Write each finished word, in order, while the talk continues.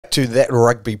back to That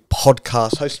Rugby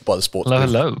podcast, hosted by the Sports Booth.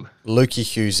 Hello. Lukey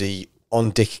Husey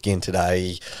on deck again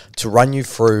today to run you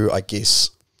through, I guess,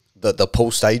 the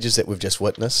pool stages that we've just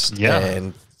witnessed,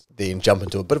 and then jump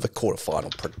into a bit of a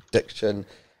quarterfinal prediction,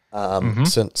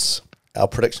 since our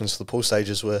predictions for the pool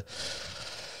stages were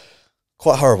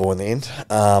quite horrible in the end,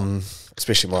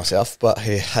 especially myself. But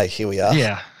hey, here we are.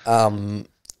 Yeah.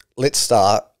 Let's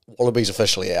start. Wallabies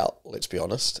officially out. Let's be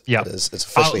honest. Yeah, it's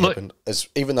officially happened.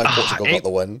 Even though Portugal got the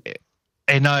win.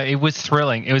 No, it was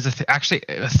thrilling. It was actually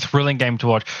a thrilling game to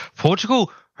watch.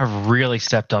 Portugal have really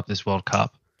stepped up this World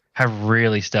Cup. Have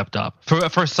really stepped up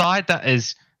for a side that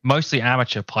is mostly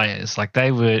amateur players. Like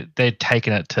they'd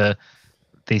taken it to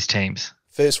these teams.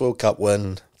 First World Cup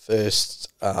win.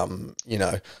 First,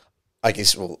 I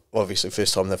guess, well, obviously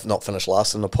first time they've not finished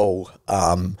last in the pool.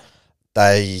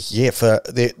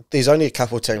 There's only a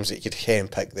couple of teams that you could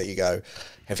handpick that you go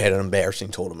have had an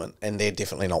embarrassing tournament, and they're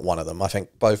definitely not one of them. I think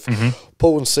both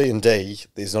Pool and C and D,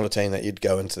 there's not a team that you'd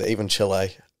go into. Even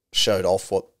Chile showed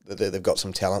off what they've got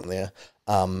some talent there.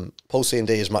 Pool C and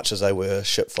D, as much as they were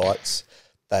shit fights,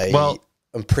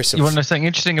 impressive. You want to know something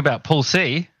interesting about Pool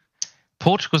C?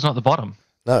 Portugal's not the bottom.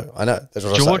 No, I know. That's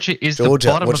what Georgia is the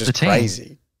bottom of the team.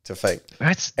 Crazy to think.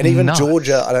 And even nuts.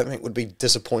 Georgia, I don't think would be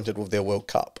disappointed with their World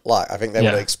Cup. Like, I think they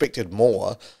would have expected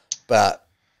more, but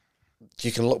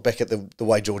you can look back at the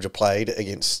way Georgia played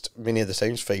against many of the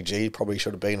teams. Fiji probably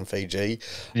should have been in Fiji.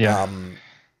 Yeah.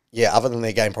 Other than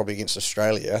their game probably against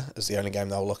Australia is the only game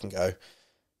they'll look and go,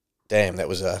 damn, that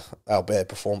was our bad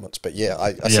performance. But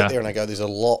I sit there and I go, there's a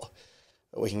lot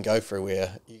that we can go through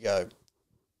where you go.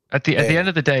 At the end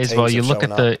of the day as well, you look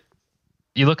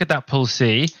at that Pool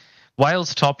C.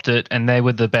 Wales topped it, and they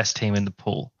were the best team in the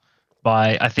pool.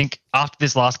 I think after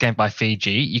this last game by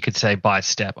Fiji, you could say by a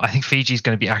step. I think Fiji's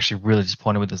going to be actually really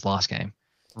disappointed with this last game.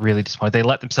 Really disappointed. They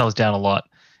let themselves down a lot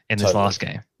in this last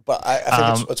game. But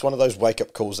I think it's one of those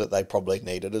wake-up calls that they probably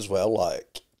needed as well.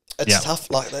 Like, it's tough.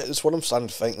 Like, it's what I'm starting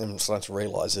to think and I'm starting to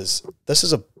realise is this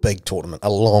is a big tournament, a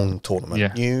long tournament.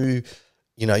 Yeah.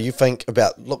 You think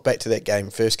about, look back to that game,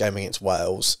 first game against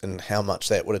Wales, and how much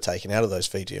that would have taken out of those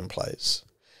Fijian players.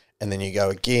 And then you go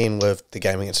again with the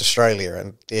game against Australia,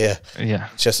 and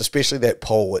it's just, especially that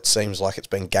poll, it seems like it's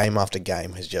been game after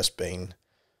game has just been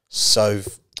so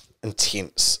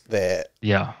intense that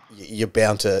you're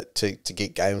bound to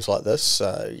get games like this.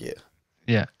 So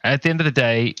yeah. At the end of the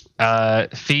day,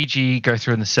 Fiji go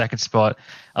through in the second spot,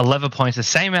 11 points, the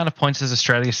same amount of points as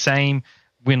Australia, same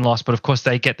win-loss, but of course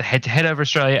they get the head-to-head over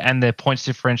Australia, and their points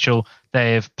differential,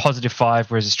 they have +5,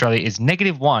 whereas Australia is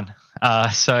 -1.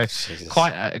 So Jesus.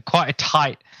 quite a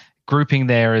tight grouping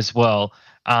there as well.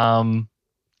 Overall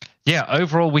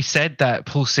we said that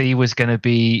Pool C was going to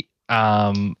be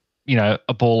a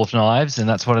ball of knives, and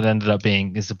that's what it ended up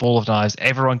being, is the ball of knives,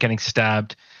 everyone getting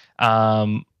stabbed.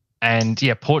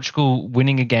 Portugal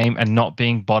winning a game and not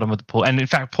being bottom of the pool. And in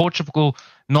fact, Portugal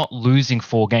not losing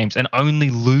 4 games and only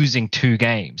losing 2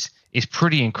 games is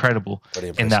pretty incredible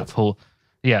in that pool.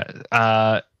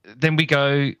 Then we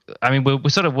go, we're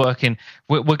sort of working,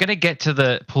 we're going to get to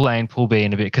the Pool A and Pool B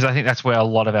in a bit, because I think that's where a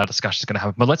lot of our discussion is going to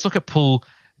happen. But let's look at Pool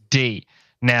D.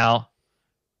 Now,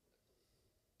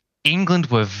 England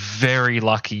were very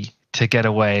lucky to get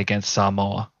away against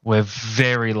Samoa. We're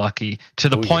very lucky, to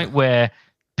the point where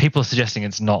people are suggesting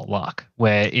it's not luck,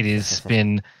 where it has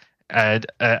been a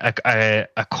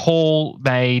call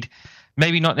made,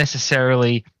 maybe not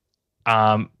necessarily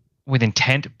with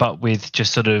intent, but with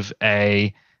just sort of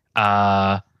a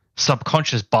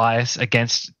subconscious bias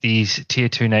against these tier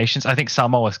 2 nations. I think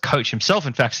Samoa's coach himself,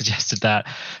 in fact, suggested that.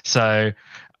 So,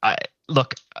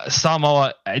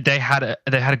 Samoa, they had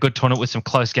a good tournament with some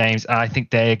close games, and I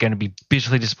think they are going to be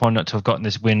bitterly disappointed not to have gotten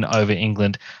this win over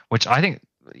England, which I think,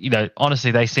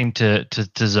 honestly, they seem to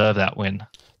deserve that win.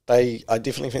 I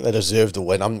definitely think they deserve the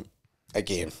win. I'm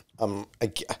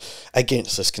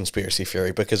against this conspiracy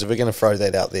theory, because if we're going to throw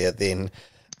that out there, then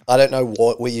I don't know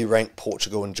where you rank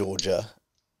Portugal and Georgia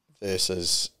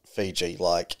versus Fiji.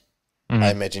 Like,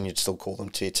 I imagine you'd still call them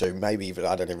tier 2. Maybe even,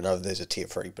 I don't even know if there's a tier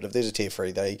 3. But if there's a tier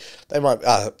 3, they might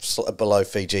below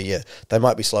Fiji. Yeah, they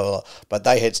might be slower. But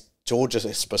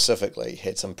Georgia specifically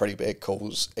had some pretty bad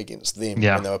calls against them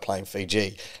when they were playing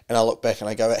Fiji. And I look back and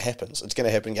I go, it happens. It's going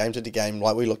to happen game to game.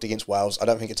 Like we looked against Wales. I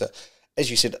don't think as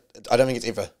you said, I don't think it's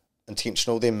ever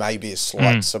intentional. There may be a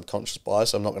slight subconscious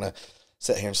bias. I'm not going to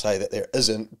sit here and say that there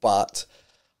isn't. But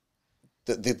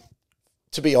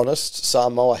to be honest,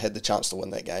 Samoa had the chance to win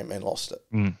that game and lost it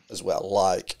as well.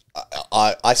 Like,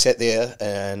 I sat there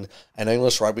in an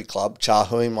English rugby club,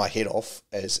 charhooing my head off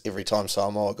as every time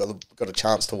Samoa got a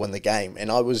chance to win the game.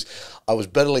 And I was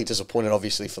bitterly disappointed,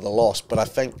 obviously, for the loss. But I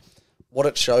think what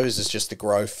it shows is just the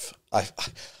growth. I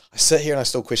sit here and I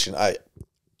still question.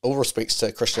 All respects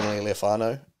to Christian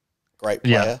Leali'ifano, great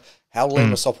player. How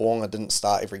Lima Sopawonga didn't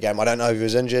start every game. I don't know if he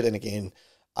was injured, and again,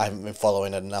 I haven't been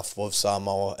following it enough with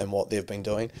Samoa and what they've been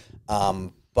doing.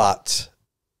 But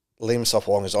Lima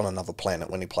Sopawonga is on another planet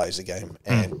when he plays the game,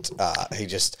 and he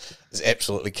just is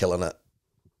absolutely killing it.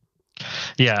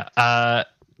 Yeah,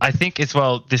 I think as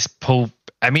well, this pool,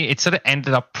 I mean, it sort of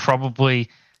ended up probably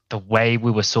the way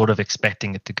we were sort of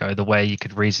expecting it to go, the way you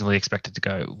could reasonably expect it to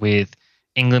go, with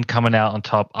England coming out on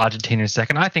top, Argentina in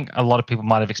second. I think a lot of people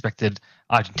might have expected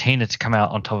Argentina to come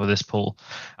out on top of this pool.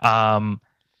 Their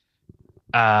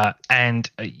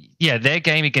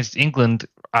game against England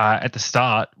at the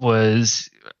start was,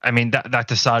 I mean, that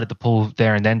decided the pool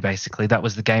there and then, basically. That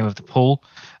was the game of the pool.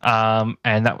 And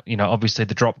that, obviously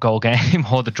the drop goal game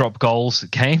or the drop goals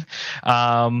game.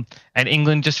 And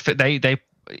England just,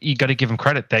 you got to give them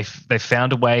credit. They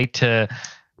found a way to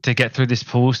get through this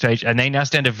pool stage, and they now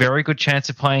stand a very good chance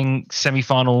of playing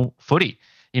semi-final footy.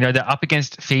 They're up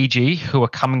against Fiji, who are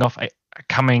coming off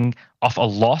a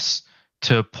loss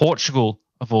to Portugal,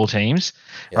 of all teams,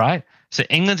 right? So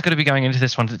England's going to be going into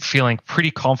this one feeling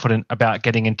pretty confident about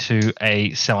getting into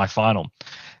a semi-final.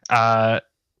 And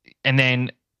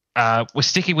then we're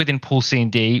sticking within Pool C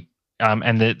and D,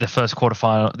 and the first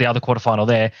quarterfinal, the other quarterfinal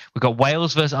there. We've got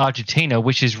Wales versus Argentina,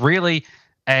 which is really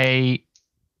a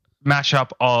matchup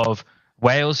of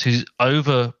Wales, who's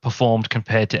overperformed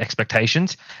compared to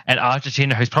expectations, and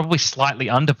Argentina, who's probably slightly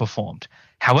underperformed.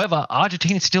 However,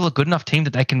 Argentina is still a good enough team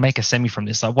that they can make a semi from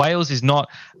this. Like, Wales is not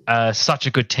such a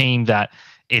good team that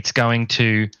it's going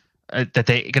to that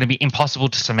they're going to be impossible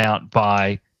to surmount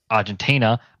by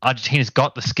Argentina. Argentina's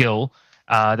got the skill.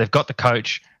 They've got the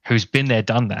coach who's been there,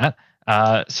 done that.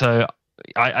 So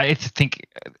I think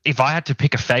if I had to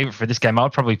pick a favorite for this game, I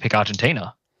would probably pick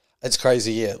Argentina. It's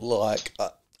crazy, yeah. Like,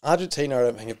 Argentina, I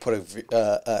don't think have put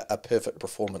a perfect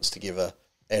performance together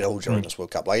at all during this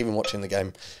World Cup. Like, even watching the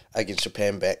game against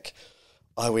Japan back,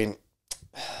 I went,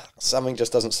 something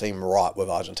just doesn't seem right with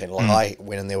Argentina. Like, I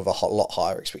went in there with a lot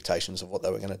higher expectations of what they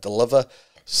were going to deliver.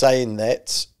 Saying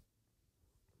that,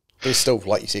 they're still,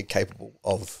 like you said, capable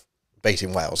of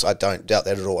beating Wales. I don't doubt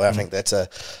that at all. I think that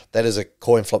is a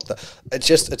coin flip.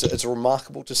 It's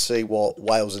remarkable to see what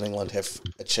Wales and England have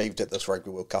achieved at this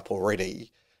Rugby World Cup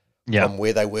already. From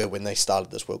where they were when they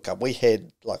started this World Cup. I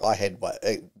had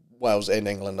Wales and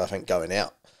England, I think, going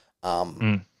out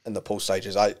in the pool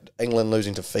stages. England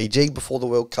losing to Fiji before the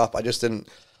World Cup. What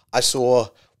I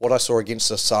saw against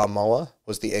the Samoa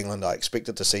was the England I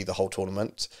expected to see the whole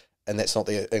tournament, and that's not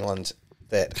the England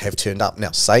that have turned up.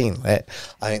 Now, saying that,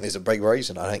 I think there's a big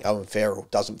reason. I think Owen Farrell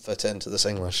doesn't fit into this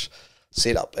English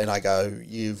setup, and I go,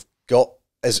 you've got,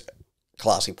 as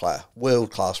classy player,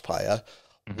 world-class player,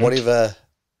 whatever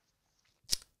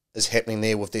is happening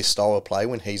there with their style of play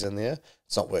when he's in there,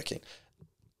 it's not working.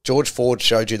 George Ford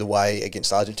showed you the way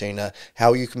against Argentina,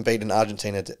 how you can beat an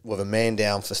Argentina with a man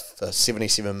down for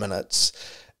 77 minutes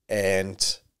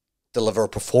and deliver a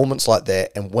performance like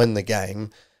that and win the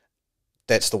game.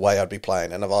 That's the way I'd be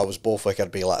playing. And if I was Borthwick,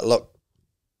 I'd be like, look,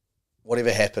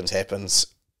 whatever happens.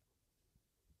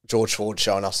 George Ford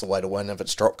showing us the way to win. If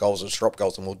it's drop goals, it's drop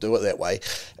goals, and we'll do it that way.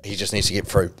 He just needs to get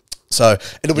through. So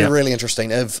it'll be really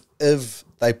interesting if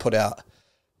they put out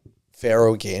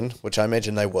Farrell again, which I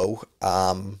imagine they will.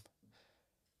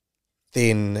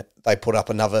 Then they put up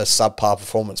another subpar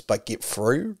performance, but get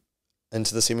through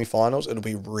into the semi-finals. It'll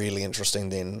be really interesting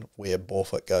then where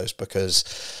Borthwick goes, because,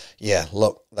 I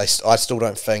still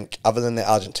don't think, other than the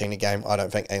Argentina game, I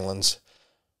don't think England's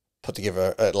put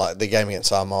together, like the game against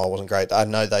Samoa wasn't great. I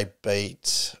know they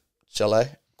beat Chile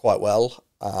quite well,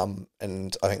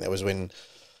 and I think that was when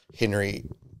Henry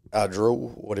Drill,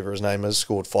 whatever his name is,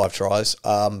 scored 5 tries.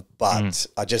 But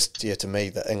I just, to me,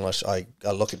 the English, I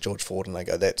look at George Ford and I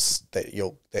go, that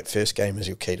first game is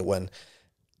your key to win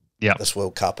this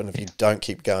World Cup. And if you don't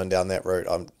keep going down that route,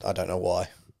 I don't know why.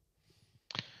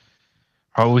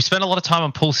 All right, we spent a lot of time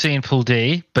on Pool C and Pool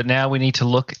D, but now we need to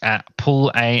look at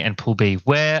Pool A and Pool B,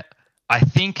 where I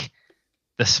think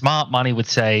the smart money would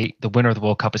say the winner of the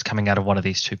World Cup is coming out of one of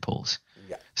these two pools.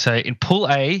 So in Pool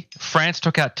A, France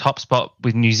took out top spot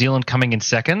with New Zealand coming in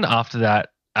second after that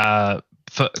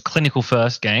clinical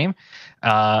first game.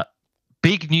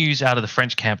 Big news out of the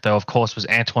French camp, though, of course, was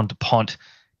Antoine Dupont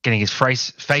getting his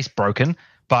face broken,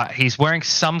 but he's wearing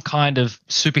some kind of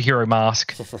superhero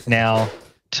mask now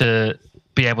to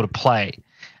be able to play.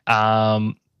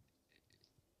 And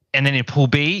then in Pool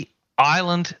B,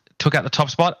 Ireland took out the top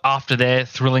spot after their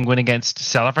thrilling win against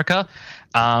South Africa.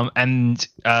 And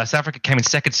South Africa came in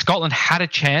second. Scotland had a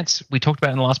chance. We talked about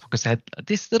it in the last podcast. They had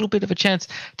this little bit of a chance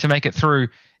to make it through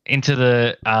into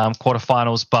the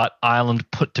quarterfinals, but Ireland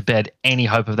put to bed any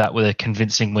hope of that with a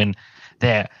convincing win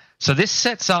there. So this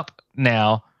sets up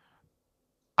now.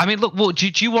 I mean, look, well, do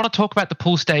you want to talk about the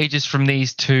pool stages from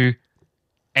these two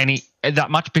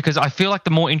that much? Because I feel like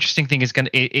the more interesting thing is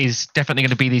definitely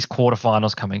going to be these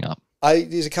quarterfinals coming up.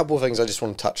 There's a couple of things I just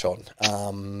want to touch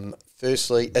on.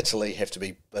 Firstly, Italy have to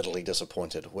be bitterly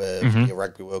disappointed with the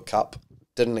Rugby World Cup.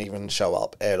 Didn't even show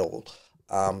up at all.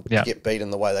 To get beaten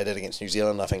the way they did against New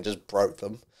Zealand, I think just broke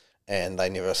them, and they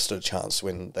never stood a chance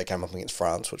when they came up against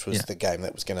France, which was the game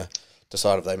that was going to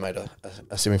decide if they made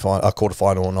a semi-final, a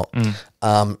quarter-final or not.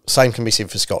 Same can be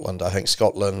said for Scotland. I think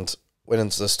Scotland went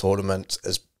into this tournament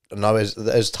as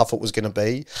tough it was going to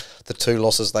be. The two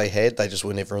losses they had, they just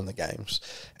were never in the games.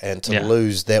 And to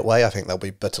lose that way, I think they'll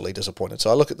be bitterly disappointed. So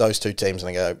I look at those two teams and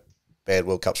I go, bad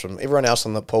World Cups from everyone else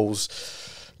in the pools.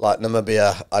 Like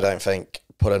Namibia, I don't think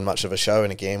put in much of a show.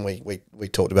 And again, we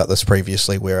talked about this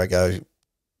previously where I go,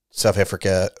 South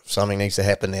Africa, something needs to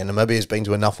happen there. Namibia's been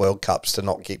to enough World Cups to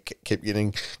not keep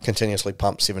getting continuously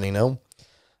pumped 70-0.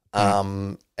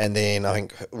 And then I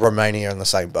think Romania in the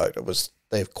same boat.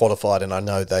 They've qualified, and I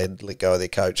know they'd let go of their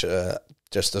coach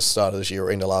just the start of this year or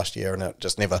end of last year, and it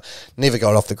just never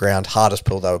got off the ground. Hardest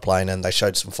pool they were playing in. They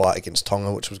showed some fight against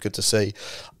Tonga, which was good to see.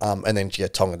 And then,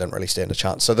 Tonga didn't really stand a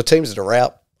chance. So the teams that are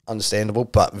out, understandable,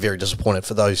 but very disappointed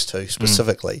for those two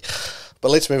specifically. But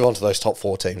let's move on to those top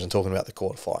four teams and talking about the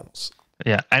quarterfinals.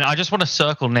 Yeah, and I just want to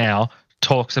circle now,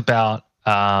 talks about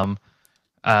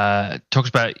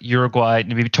Uruguay,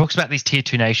 maybe talks about these tier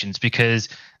 2 nations, because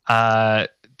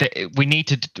we need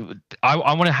to.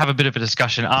 I want to have a bit of a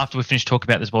discussion after we finish talking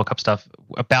about this World Cup stuff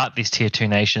about these tier 2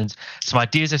 nations. Some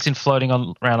ideas that's been floating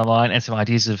around the line, and some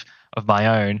ideas of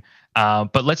my own.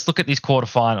 But let's look at these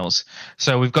quarterfinals.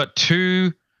 So we've got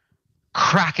two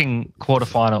cracking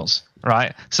quarterfinals,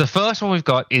 right? So the first one we've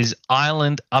got is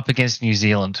Ireland up against New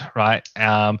Zealand, right?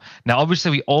 Now,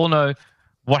 obviously, we all know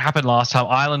what happened last time.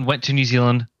 Ireland went to New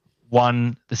Zealand,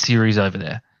 won the series over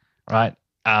there, right?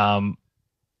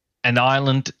 And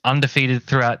Ireland undefeated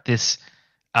throughout this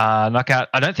knockout.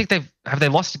 I don't think have they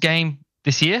lost a game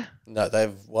this year? No,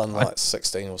 they've won like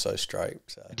 16 or so straight.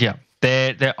 So. Yeah,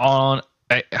 they're on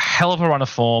a hell of a run of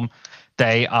form.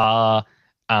 They are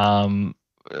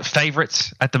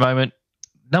favourites at the moment.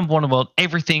 Number one in the world.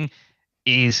 Everything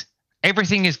is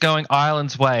going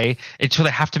Ireland's way until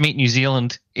they have to meet New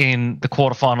Zealand in the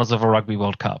quarterfinals of a Rugby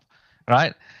World Cup,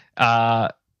 right? I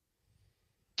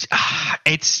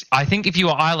think if you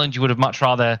were Ireland, you would have much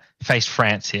rather faced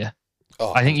France here.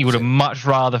 Oh, I think you would have much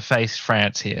rather faced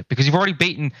France here, because you've already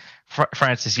beaten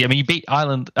France this year. I mean, you beat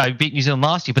New Zealand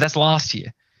last year, but that's last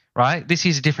year, right? This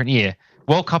year's a different year.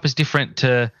 World Cup is different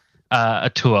to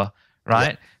a tour,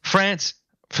 right? Yeah. France,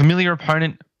 familiar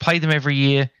opponent, play them every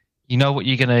year. You know what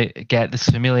you're going to get, this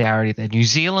familiarity there. New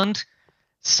Zealand,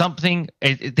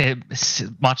 they're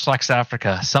much like South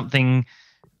Africa,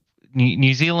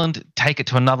 New Zealand take it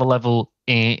to another level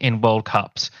in World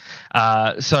Cups.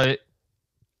 So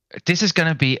this is going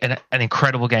to be an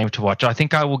incredible game to watch. I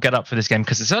think I will get up for this game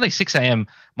because it's only 6 a.m.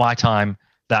 my time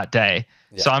that day.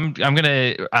 Yeah. So I'm going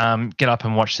to get up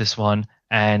and watch this one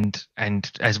and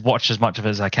watch as much of it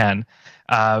as I can,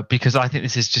 because I think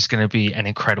this is just going to be an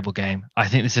incredible game. I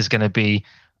think this is going to be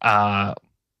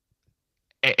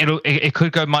it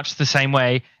could go much the same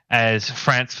way as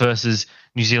France versus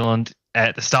New Zealand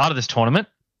at the start of this tournament,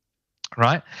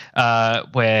 right?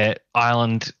 Where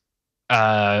Ireland,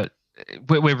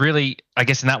 we're really, I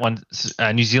guess in that one,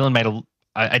 New Zealand made a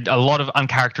lot of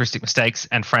uncharacteristic mistakes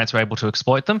and France were able to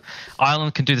exploit them.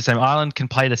 Ireland can do the same. Ireland can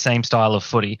play the same style of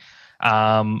footy.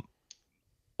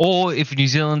 Or if New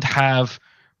Zealand have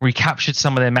recaptured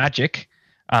some of their magic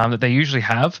that they usually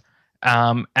have,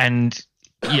 and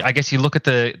I guess you look at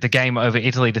the game over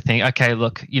Italy to think, okay,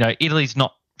 look, Italy's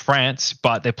not France,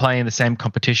 but they're playing the same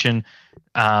competition,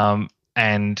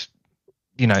 and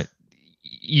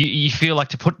you feel like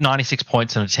to put 96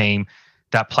 points on a team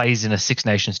that plays in a Six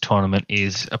Nations tournament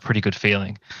is a pretty good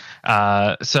feeling.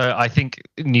 So I think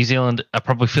New Zealand are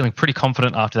probably feeling pretty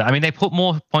confident after that. I mean, they put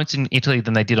more points in Italy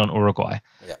than they did on Uruguay.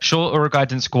 Yeah. Sure, Uruguay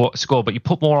didn't score, but you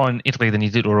put more on Italy than you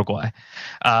did Uruguay.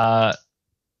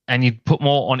 And you put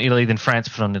more on Italy than France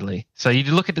put on Italy. So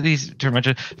you look at these two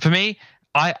matches. For me,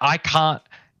 I can't.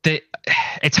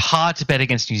 It's hard to bet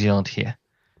against New Zealand here,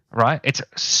 right? It's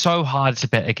so hard to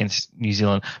bet against New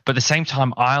Zealand. But at the same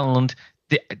time, Ireland,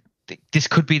 this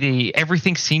could be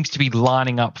everything seems to be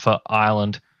lining up for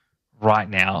Ireland right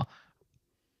now.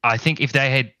 I think if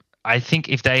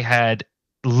they had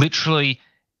literally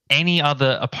any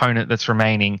other opponent that's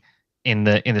remaining in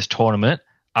this tournament,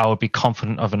 I would be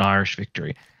confident of an Irish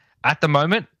victory. At the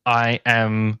moment, I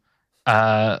am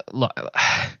I'm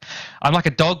like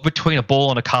a dog between a ball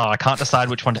and a car. I can't decide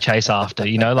which one to chase after.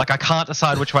 I can't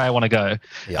decide which way I want to go.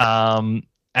 Yeah.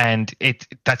 And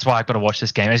that's why I've got to watch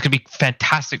this game. It's going to be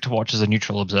fantastic to watch as a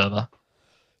neutral observer.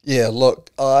 Yeah, look,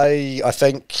 I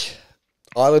think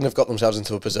Ireland have got themselves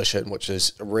into a position which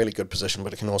is a really good position,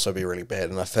 but it can also be really bad.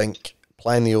 And I think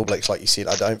playing the All Blacks, like you said,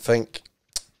 I don't think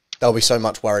they'll be so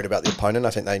much worried about the opponent.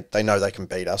 I think they know they can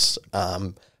beat us.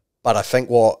 But I think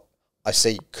what I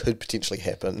see could potentially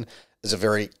happen is a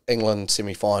very England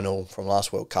semi-final from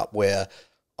last World Cup where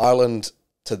Ireland,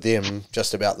 to them,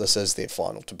 just about this is their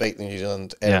final, to beat New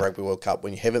Zealand at a Rugby World Cup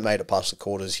when you haven't made it past the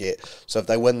quarters yet. So if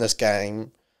they win this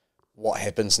game, what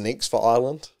happens next for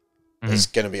Ireland is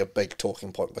going to be a big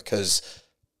talking point, because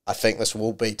I think this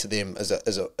will be to them as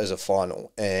a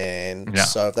final. And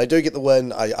so if they do get the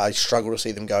win, I struggle to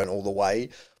see them going all the way,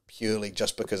 purely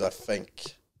just because I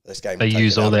think this game they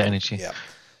use all their energy. Yeah.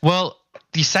 Well,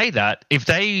 you say that. If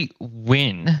they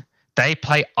win, they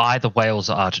play either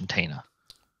Wales or Argentina.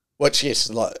 Which,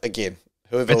 yes, like again,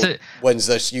 whoever wins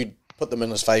this, you put them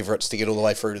in as favourites to get all the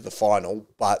way through to the final.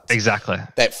 But exactly,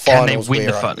 that final's win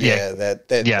where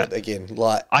that again,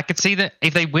 like I could see that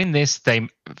if they win this, they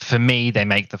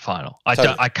make the final.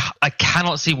 I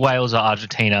cannot see Wales or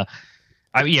Argentina.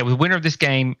 With the winner of this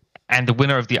game and the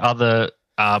winner of the other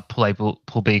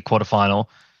Pool B quarterfinal,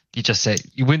 you just say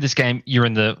you win this game, you're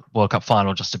in the World Cup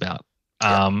final just about.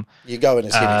 You go in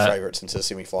as heavy favourites into the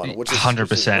semi-final, which is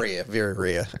 100% rare, very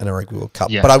rare in a Rugby World Cup.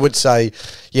 Yeah. But I would say,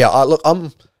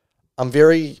 I'm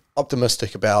very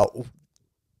optimistic about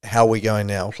how we're going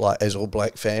now, like as All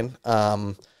Black fan.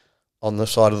 On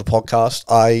this side of the podcast,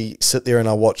 I sit there and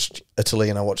I watched Italy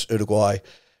and I watched Uruguay,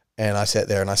 and I sat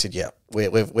there and I said, yeah,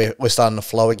 we're starting to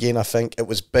flow again. I think it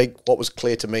was big. What was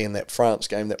clear to me in that France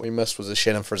game that we missed was a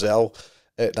Shannon Frizzell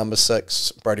at number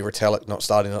 6, Brodie Retallick not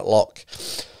starting at lock.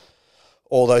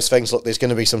 All those things. Look, there's going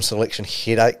to be some selection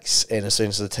headaches, and as soon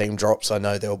as the team drops, I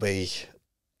know there'll be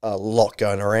a lot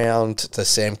going around. Does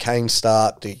Sam Cane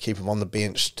start? Do you keep him on the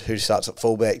bench? Who starts at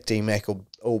fullback? D-Mac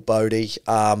or Bodie?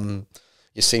 Your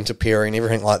centre pairing,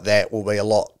 everything like that will be a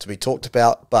lot to be talked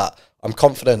about, but I'm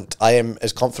confident. I am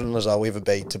as confident as I'll ever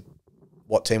be to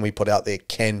what team we put out there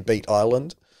can beat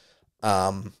Ireland.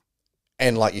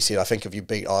 And like you said, I think if you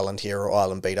beat Ireland here or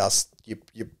Ireland beat us, you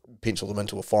pencil them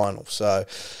into a final. So,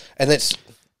 and that's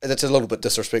a little bit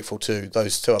disrespectful to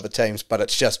those two other teams, but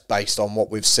it's just based on what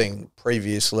we've seen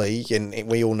previously, and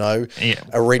we all know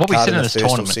a red card in the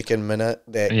first or second minute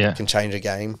that can change a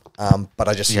game. But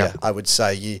I would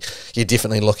say you're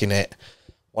definitely looking at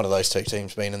one of those two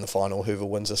teams being in the final, whoever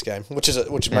wins this game,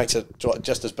 which makes it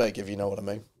just as big, if you know what I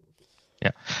mean.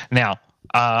 Yeah. Now,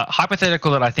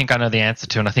 hypothetical that I think I know the answer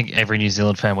to, and I think every New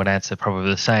Zealand fan would answer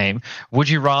probably the same. Would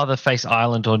you rather face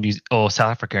Ireland or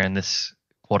South Africa in this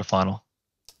quarterfinal?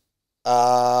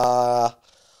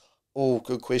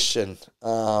 Good question.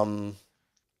 I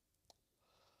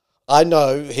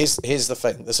know. Here's the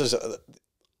thing.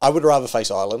 I would rather face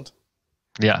Ireland.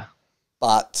 Yeah.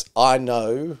 But I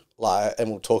know, and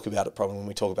we'll talk about it probably when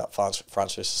we talk about France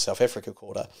versus South Africa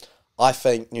quarter. I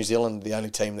think New Zealand are the only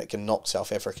team that can knock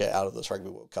South Africa out of this Rugby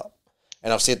World Cup.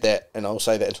 And I've said that, and I'll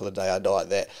say that until the day I die,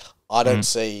 that I don't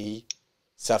see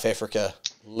South Africa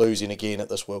losing again at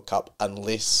this World Cup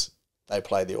unless they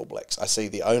play the All Blacks. I see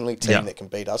the only team that can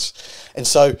beat us. And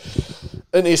so,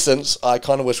 in essence, I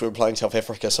kind of wish we were playing South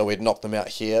Africa so we'd knock them out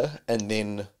here, and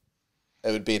then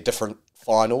it would be a different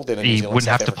final than a New Zealand. You wouldn't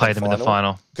have to play them in the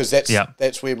final. Because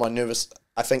that's where my nervous...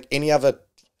 I think any other...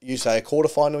 You say a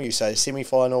quarterfinal, you say a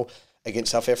semi-final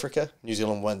against South Africa, New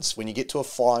Zealand wins. When you get to a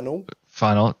final,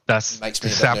 that's makes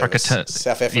me South Africa.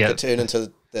 South Africa turn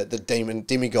into the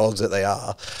demigods that they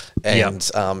are. And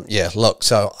look,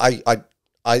 so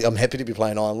I'm happy to be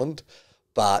playing Ireland,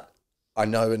 but I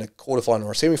know in a quarterfinal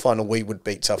or a semi-final we would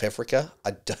beat South Africa.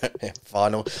 I don't have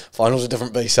finals a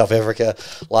different beast. South Africa,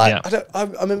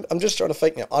 I'm just trying to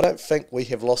think now. I don't think we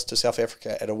have lost to South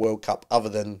Africa at a World Cup other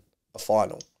than a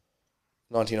final.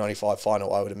 1995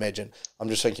 final, I would imagine. I'm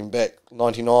just thinking back.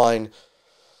 99,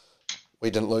 we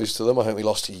didn't lose to them. I think we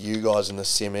lost to you guys in the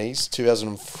semis.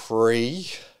 2003,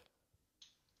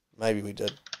 maybe we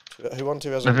did. Who won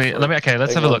 2003?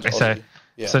 Let's have a look. So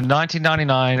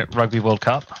 1999 Rugby World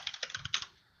Cup.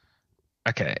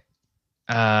 Okay.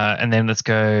 And then let's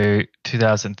go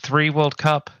 2003 World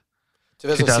Cup.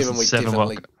 2007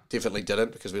 we definitely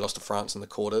didn't because we lost to France in the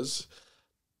quarters.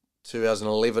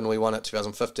 2011 we won it,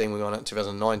 2015 we won it,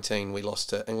 2019 we lost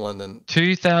to England. And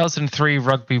 2003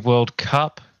 Rugby World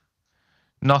Cup,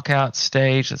 knockout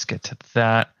stage. Let's get to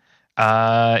that.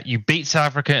 You beat South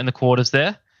Africa in the quarters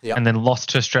there, and then lost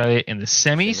to Australia in the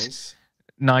semis.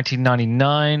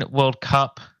 1999 World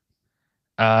Cup.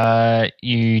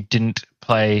 You didn't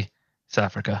play South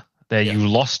Africa there. You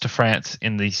lost to France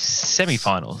in the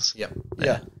semi-finals.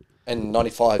 Yeah. And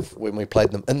 95 when we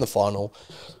played them in the final.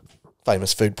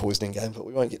 Famous food poisoning game, but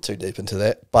we won't get too deep into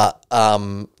that. But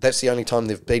that's the only time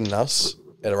they've beaten us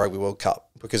at a Rugby World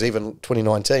Cup, because even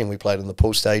 2019 we played in the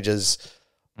pool stages,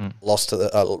 lost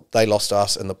to they lost to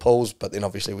us in the pools, but then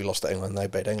obviously we lost to England, they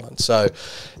beat England. So,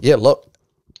 yeah, look,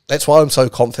 that's why I'm so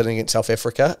confident against South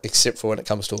Africa, except for when it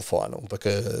comes to a final,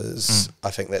 because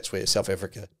I think that's where South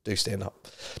Africa do stand up.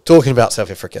 Talking about South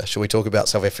Africa, shall we talk about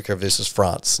South Africa versus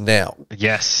France now?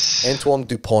 Yes. Antoine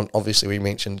Dupont, obviously you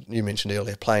mentioned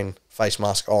earlier, playing face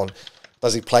mask on.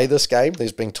 Does he play this game?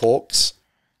 There's been talks.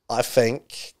 I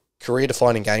think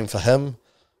career-defining game for him,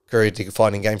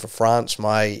 career-defining game for France.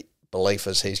 My belief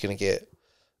is he's going to get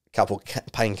a couple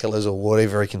painkillers or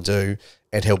whatever he can do,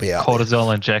 and he'll be out.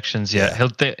 Cortisol injections, yeah.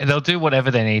 They'll do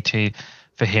whatever they need to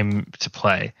for him to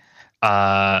play.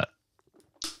 And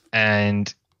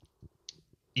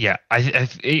yeah,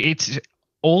 it's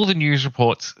all the news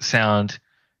reports sound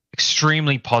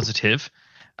extremely positive,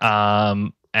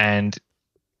 and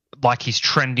like he's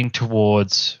trending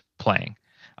towards playing.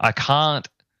 I can't,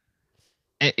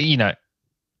 I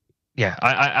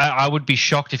would be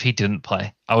shocked if he didn't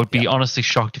play. I would be honestly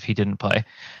shocked if he didn't play.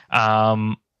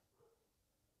 I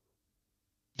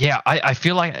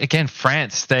feel like, again,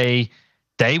 France, they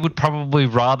would probably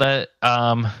rather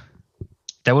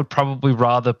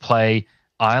play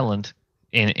Ireland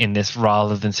in this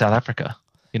rather than South Africa.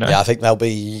 Yeah, I think they'll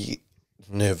be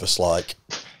nervous. Like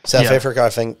South Africa, I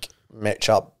think match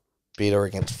up better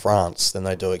against France than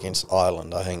they do against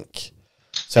Ireland. I think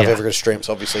South Africa's strengths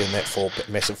obviously in that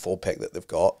massive four pack that they've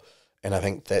got, and I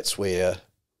think that's where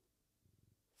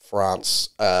France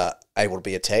are able to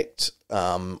be attacked.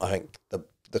 I think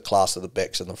the class of the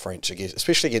backs and the French,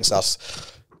 especially against us,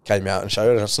 came out and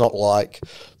showed it. And it's not like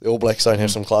the All Blacks don't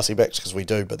have some classy backs, because we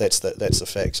do, but that's the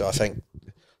fact. So I think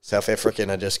South African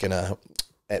are just going to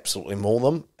absolutely maul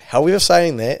them. However,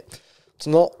 saying that, it's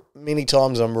not many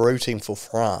times I'm rooting for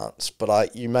France,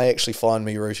 but you may actually find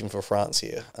me rooting for France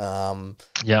here. And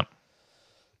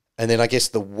then I guess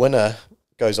the winner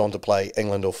goes on to play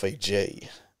England or Fiji.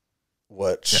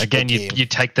 Which again you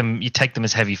take them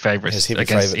as heavy favourites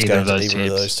against either of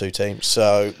those two teams.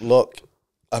 So look,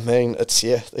 I mean, it's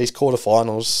these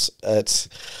quarterfinals, it's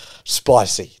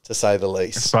spicy to say the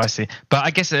least. It's spicy, but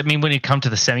I guess when you come to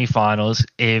the semi-finals,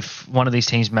 if one of these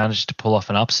teams manages to pull off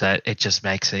an upset, it just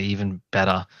makes it even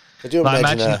better. Could you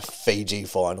imagine a Fiji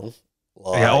final?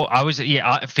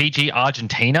 Fiji,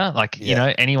 Argentina,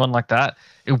 anyone like that.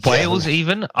 Wales,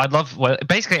 even. I'd love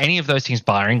basically any of those teams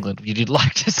bar England. You'd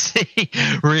like to see,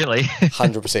 really.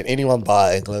 100%. Anyone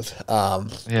bar England.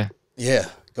 Yeah.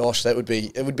 Gosh, it would be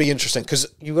interesting, because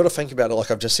you've got to think about it. Like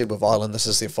I've just said with Ireland, this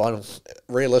is their final.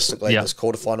 Realistically, this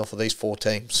quarterfinal for these four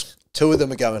teams, two of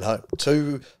them are going home.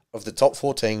 Two of the top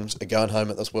four teams are going home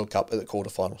at this World Cup at the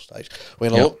quarterfinal stage. We're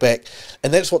going to look back,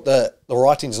 and that's what the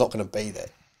writing's not going to be there.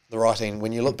 The writing,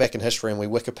 when you look back in history and we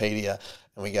Wikipedia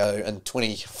and we go in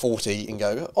 2040 and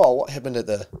go, oh, what happened at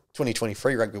the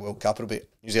 2023 Rugby World Cup? It'll be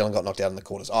New Zealand got knocked out in the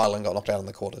quarters, Ireland got knocked out in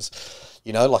the quarters.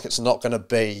 It's not going to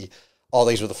be, oh,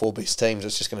 these were the four best teams.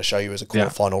 It's just going to show you as a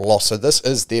quarterfinal loss. So this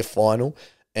is their final,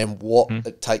 and what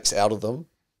it takes out of them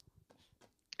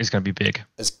is going to be big.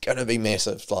 It's going to be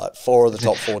massive. Like four of the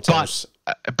top four teams.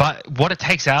 But what it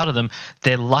takes out of them,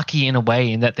 they're lucky in a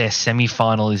way in that their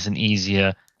semi-final is an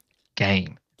easier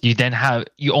game.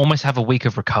 You almost have a week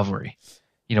of recovery.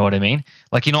 You know what I mean?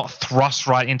 Like you're not thrust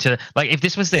right into, like if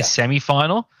this was their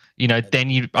semi-final, then I'd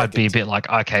be a bit like,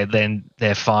 okay, then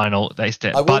their final, but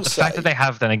the fact that they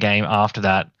have then a game after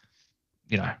that,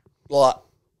 Like,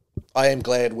 I am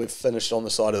glad we've finished on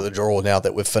the side of the draw now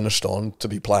that we've finished on to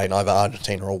be playing either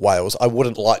Argentina or Wales. I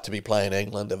wouldn't like to be playing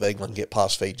England if England get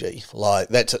past Fiji. Like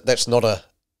that's not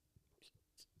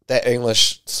that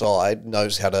English side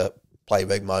knows how to play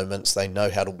big moments. They know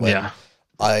how to win. Yeah.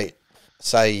 I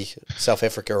say South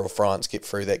Africa or France get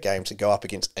through that game to go up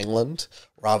against England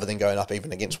rather than going up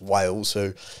even against Wales,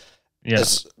 who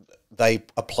they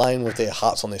are playing with their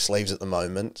hearts on their sleeves at the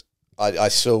moment. I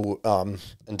still,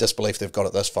 in disbelief, they've got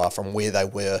it this far from where they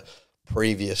were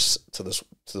previous to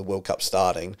the World Cup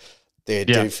starting. They're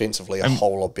defensively a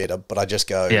whole lot better, but I just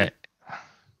go,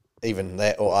 even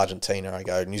that or Argentina, I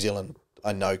go, New Zealand,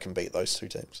 I know can beat those two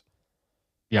teams.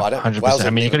 Yeah, 100%. I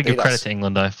mean, you've got to give credit to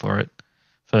England, though, for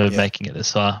making it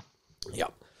this far. Yeah.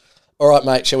 All right,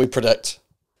 mate, shall we predict?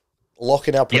 Lock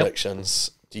in our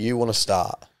predictions. Do you want to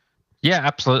start? Yeah,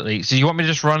 absolutely. So you want me to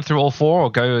just run through all four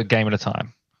or go a game at a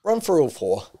time? Run through all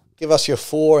four. Give us your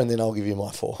four, and then I'll give you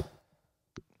my four.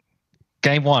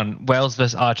 Game one, Wales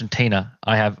versus Argentina.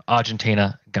 I have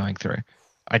Argentina going through.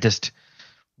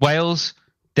 Wales,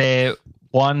 their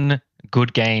one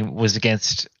good game was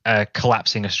against a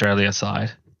collapsing Australia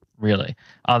side, really.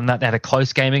 Other than that, they had a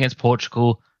close game against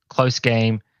Portugal, close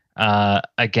game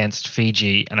against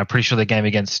Fiji, and I'm pretty sure the game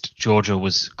against Georgia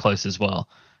was close as well.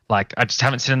 Like, I just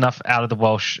haven't seen enough out of the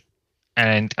Welsh,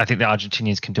 and I think the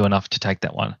Argentinians can do enough to take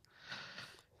that one.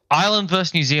 Ireland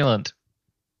versus New Zealand.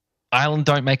 Ireland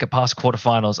don't make it past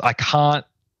quarterfinals. I can't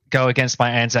go against my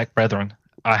Anzac brethren.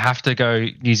 I have to go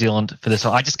New Zealand for this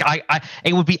one.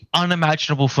 It would be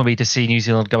unimaginable for me to see New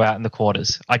Zealand go out in the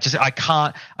quarters. I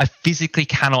physically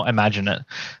cannot imagine it.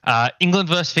 England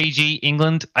versus Fiji.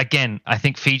 England, again, I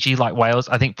think Fiji, like Wales,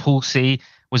 I think Pool C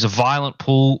was a violent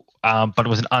pool, but it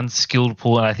was an unskilled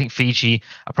pool. And I think Fiji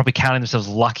are probably counting themselves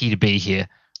lucky to be here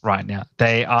right now.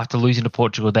 After losing to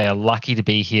Portugal, they are lucky to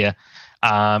be here.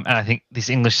 And I think this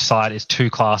English side is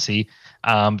too classy.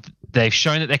 They've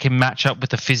shown that they can match up with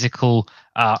the physical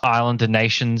Islander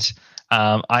nations,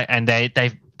 and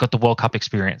they've got the World Cup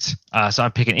experience. So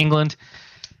I'm picking England.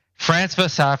 France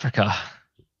versus South Africa.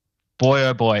 Boy,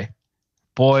 oh boy.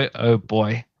 Boy, oh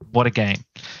boy. What a game.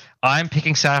 I'm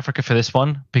picking South Africa for this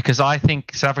one because I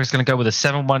think South Africa's going to go with a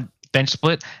 7-1 bench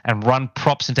split and run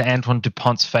props into Antoine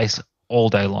Dupont's face all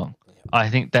day long. I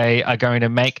think they are going to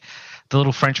make the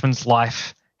little Frenchman's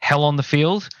life hell on the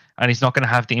field, and he's not going to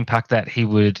have the impact that he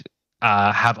would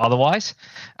have otherwise.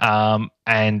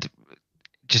 And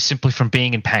just simply from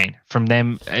being in pain from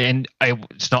them, and it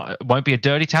won't be a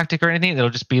dirty tactic or anything. It'll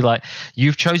just be like,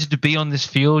 you've chosen to be on this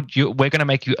field. We're going to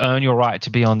make you earn your right to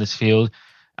be on this field.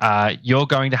 You're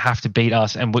going to have to beat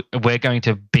us, and we're going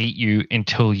to beat you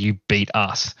until you beat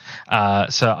us.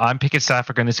 So I'm picking South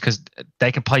Africa in this because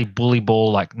they can play bully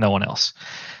ball like no one else.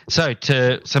 So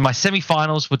my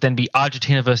semi-finals would then be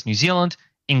Argentina versus New Zealand,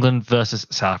 England versus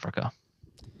South Africa.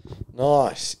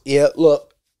 Nice. Yeah,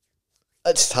 look,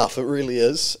 it's tough. It really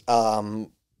is.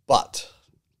 But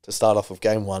to start off with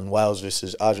game one, Wales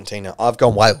versus Argentina, I've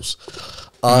gone Wales.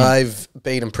 I've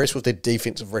been impressed with their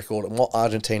defensive record, and what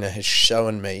Argentina has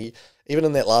shown me, even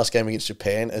in that last game against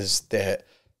Japan, is that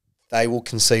they will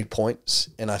concede points.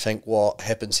 And I think what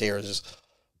happens here is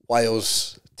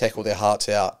Wales tackle their hearts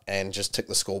out and just tick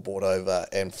the scoreboard over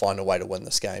and find a way to win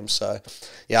this game. So,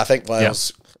 yeah, I think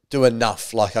Wales do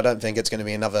enough. Like, I don't think it's going to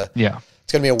be another... Yeah.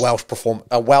 It's going to be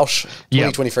a Welsh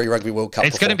 2023 Rugby World Cup.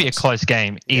 It's going to be a close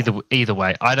game either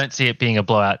way. I don't see it being a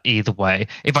blowout either way.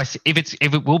 If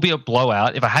it will be a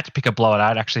blowout, if I had to pick a blowout,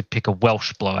 I'd actually pick a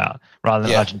Welsh blowout rather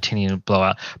than Argentinian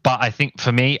blowout. But I think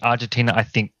for me, Argentina, I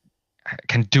think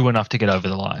can do enough to get over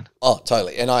the line. Oh,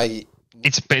 totally. And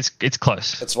it's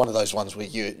close. It's one of those ones where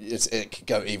it could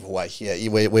go either way. Yeah,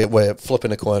 we're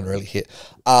flipping a coin really here.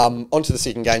 Onto the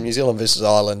second game, New Zealand versus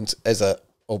Ireland. As a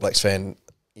All Blacks fan,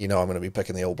 you know I'm going to be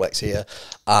picking the All Blacks here.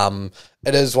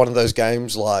 It is one of those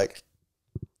games like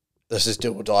this is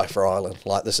do or die for Ireland.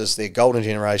 Like, this is their golden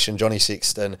generation. Johnny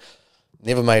Sexton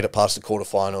never made it past the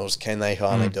quarterfinals. Can they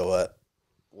finally do it?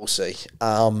 We'll see.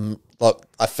 Look,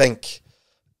 I think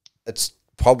it's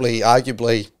probably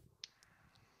arguably,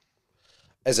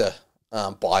 as a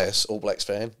biased All Blacks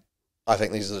fan, I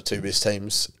think these are the two best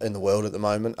teams in the world at the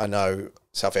moment. I know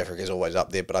South Africa is always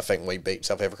up there, but I think we beat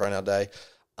South Africa in our day.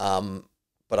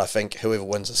 But I think whoever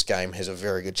wins this game has a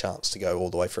very good chance to go all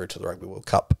the way through to the Rugby World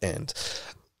Cup and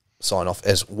sign off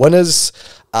as winners.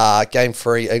 Game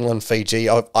 3, England-Fiji.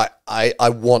 I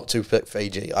want to pick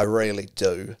Fiji. I really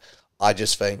do. I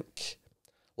just think,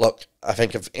 look, I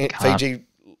think if Fiji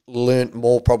learnt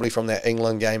more probably from that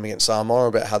England game against Samoa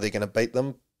about how they're going to beat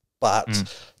them,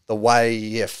 but the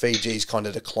way Fiji's kind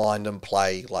of declined in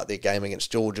play, like their game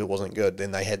against Georgia wasn't good,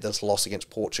 then they had this loss against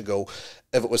Portugal.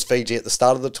 If it was Fiji at the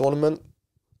start of the tournament,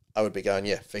 I would be going,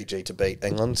 Fiji to beat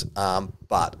England,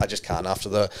 but I just can't after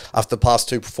the past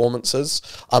two performances.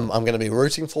 I'm going to be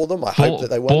rooting for them. I hope that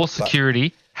they win. Ball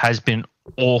security has been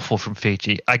awful from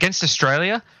Fiji against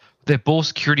Australia. Their ball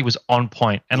security was on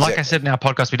point, and like I said in our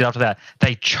podcast we did after that,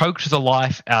 they choked the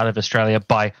life out of Australia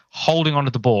by holding onto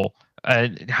the ball,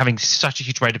 having such a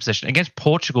huge rate of possession. Against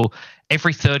Portugal,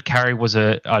 every third carry was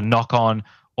a knock on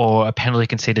or a penalty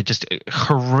conceded. Just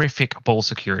horrific ball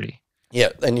security. Yeah,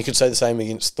 and you could say the same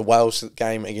against the Wales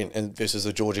game again versus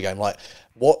the Georgia game. Like,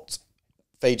 what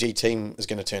Fiji team is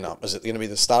going to turn up? Is it going to be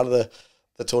the start of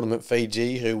the tournament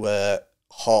Fiji, who were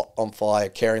hot, on fire,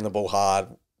 carrying the ball hard,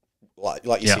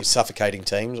 like you see, suffocating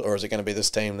teams? Or is it going to be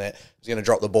this team that is going to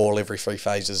drop the ball every 3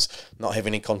 phases, not have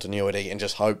any continuity, and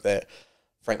just hope that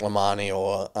Frank Lamani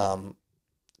or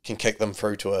can kick them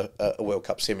through to a World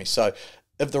Cup semi. So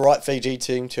if the right Fiji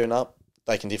team turn up,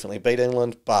 they can definitely beat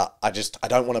England, but I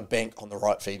don't want to bank on the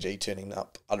right Fiji turning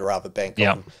up. I'd rather bank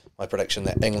on my prediction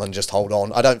that England just hold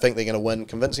on. I don't think they're going to win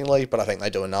convincingly, but I think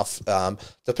they do enough,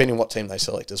 depending on what team they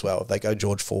select as well. If they go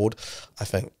George Ford, I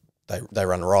think they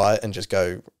run riot and just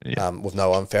go with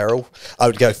no Owen Farrell. I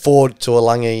would go Ford to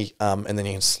Alangi, and then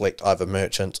you can select either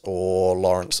Merchant or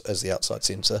Lawrence as the outside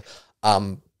centre,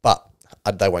 but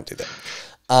they won't do that.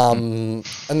 And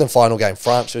the final game,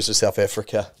 France versus South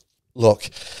Africa. Look,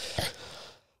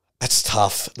 it's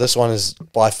tough. This one is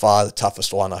by far the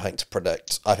toughest one, I think, to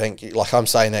predict. I think, like I'm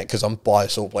saying that because I'm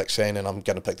biased All Blacks fan and I'm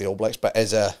going to pick the All Blacks, but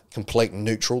as a complete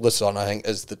neutral, this one I think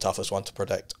is the toughest one to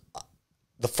predict.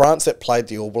 The France that played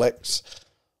the All Blacks,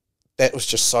 that was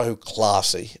just so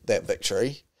classy, that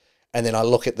victory. And then I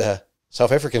look at the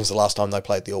South Africans the last time they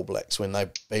played the All Blacks when they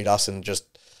beat us and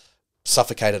just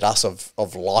suffocated us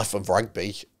of life of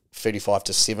rugby,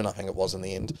 35-7, I think it was in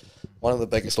the end. One of the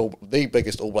biggest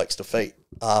All Blacks defeat.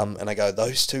 And I go,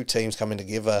 those two teams coming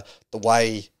together, the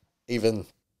way even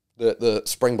the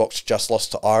Springboks just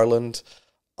lost to Ireland,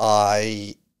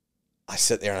 I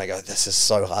sit there and I go, this is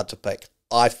so hard to pick.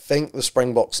 I think the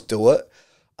Springboks do it.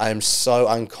 I am so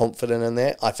unconfident in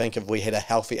that. I think if we had a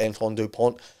healthy Antoine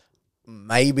Dupont,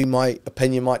 maybe my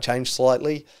opinion might change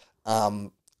slightly.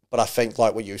 But I think,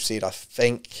 like what you said, I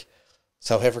think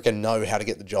South Africa know how to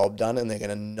get the job done, and they're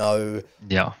going to know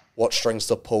what strings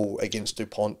to pull against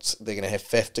Dupont. They're going to have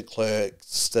Faf de Klerk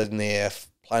sitting there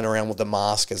playing around with the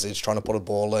mask as he's trying to put a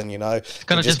ball in, you know.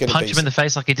 Going to just punch him in the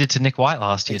face like he did to Nick White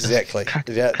last year. Exactly.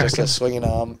 Just a swinging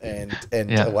arm and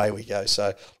away we go.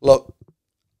 So, look,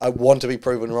 I want to be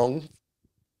proven wrong.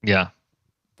 Yeah.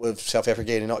 With South Africa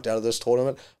getting knocked out of this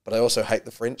tournament, but I also hate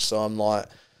the French, so I'm like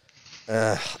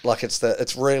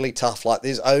it's really tough. Like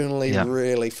there's only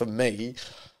really, for me,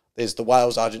 there's the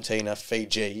Wales, Argentina,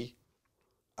 Fiji.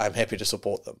 I'm happy to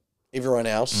support them. Everyone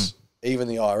else, even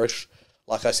the Irish,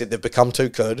 like I said, they've become too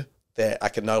good that I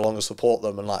can no longer support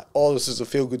them and like, oh, this is a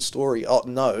feel-good story. Oh,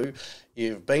 no,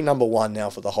 you've been number one now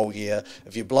for the whole year.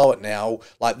 If you blow it now,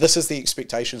 like this is the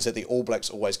expectations that the All Blacks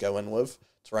always go in with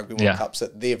to Rugby World Cups,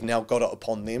 that they've now got it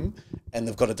upon them and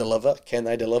they've got to deliver. Can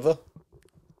they deliver?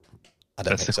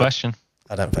 That's the question.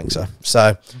 I don't think so.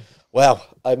 So, well,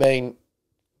 I mean,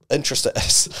 interested.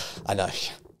 I know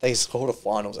these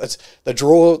quarterfinals. It's the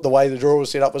draw. The way the draw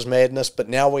was set up was madness. But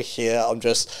now we're here.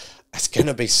 It's going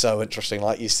to be so interesting.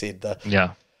 Like you said,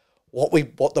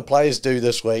 what the players do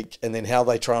this week, and then how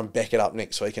they try and back it up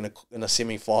next week in a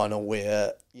semi-final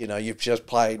where you've just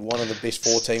played one of the best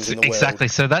four teams in the world. Exactly.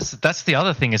 So that's the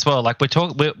other thing as well. Like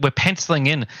we're penciling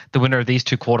in the winner of these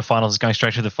two quarterfinals is going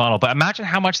straight to the final. But imagine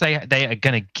how much they are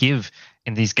going to give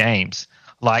in these games.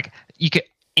 Like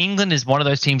England is one of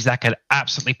those teams that could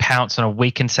absolutely pounce on a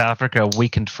weakened South Africa, a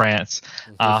weakened France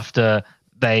after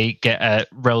they get a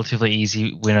relatively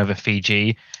easy win over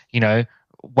Fiji.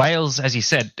 Wales, as you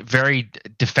said, very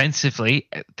defensively,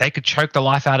 they could choke the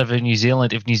life out of New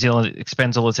Zealand if New Zealand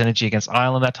expends all its energy against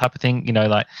Ireland, that type of thing.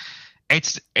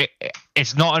 It's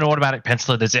not an automatic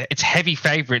pencil. It's heavy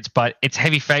favourites, but it's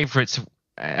heavy favourites,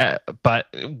 but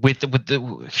with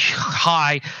the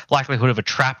high likelihood of a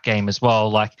trap game as well.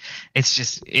 Like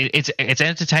it's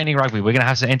entertaining rugby. We're gonna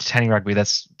have some entertaining rugby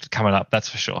that's coming up. That's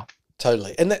for sure.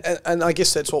 Totally, and I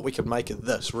guess that's what we could make of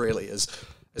this. Really, is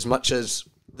as much as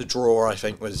the draw, I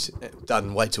think, was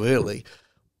done way too early.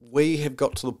 We have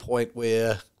got to the point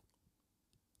where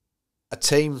a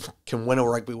team can win a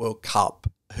Rugby World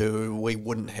Cup who we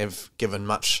wouldn't have given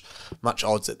much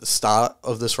odds at the start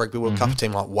of this Rugby World Cup, a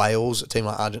team like Wales, a team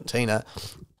like Argentina.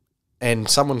 And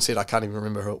someone said, I can't even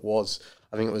remember who it was,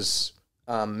 I think it was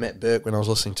Matt Burke when I was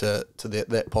listening to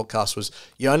that podcast, was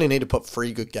you only need to put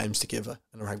 3 good games together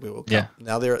in a Rugby World Cup.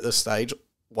 Now they're at this stage,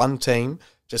 one team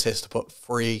just has to put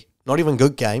 3, not even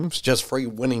good games, just 3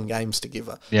 winning games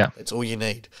together. Yeah. That's all you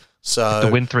need. So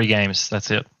to win 3 games,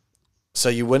 that's it. So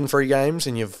you win 3 games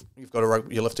and you're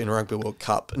lifting a Rugby World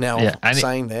Cup. Now,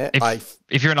 saying that,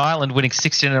 if you're an Ireland, winning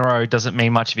 16 in a row doesn't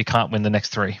mean much if you can't win the next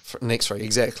 3. Next 3,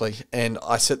 exactly. And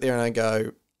I sit there and I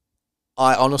go,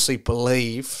 I honestly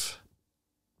believe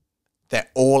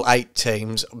that all 8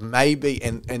 teams, maybe,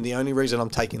 and the only reason I'm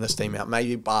taking this team out,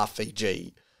 maybe bar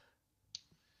Fiji,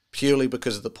 purely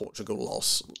because of the Portugal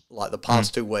loss, like the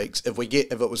past 2 weeks. If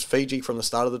it was Fiji from the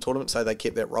start of the tournament, say they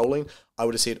kept that rolling, I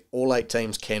would have said all 8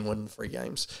 teams can win 3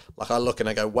 games. Like I look and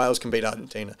I go, Wales can beat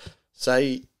Argentina.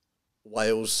 Say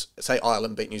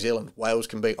Ireland beat New Zealand. Wales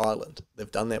can beat Ireland.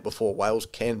 They've done that before. Wales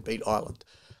can beat Ireland.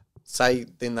 Say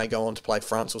then they go on to play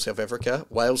France or South Africa.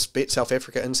 Wales beat South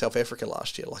Africa in South Africa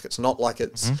last year. Like it's not like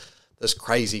it's this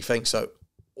crazy thing. So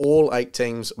all 8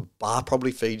 teams, bar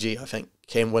probably Fiji, I think,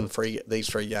 can win these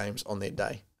 3 games on that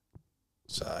day.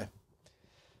 So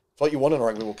it's what you want in a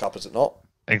Rugby World Cup, is it not?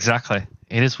 Exactly.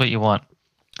 It is what you want.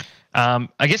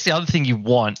 I guess the other thing you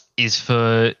want is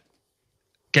for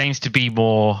games to be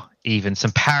more even,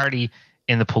 some parity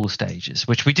in the pool stages,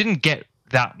 which we didn't get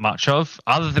that much of,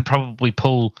 other than probably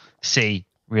Pool C,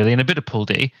 really, and a bit of Pool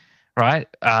D, right?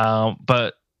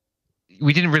 But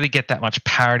we didn't really get that much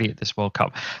parity at this World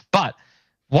Cup. But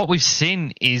what we've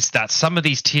seen is that some of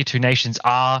these tier 2 nations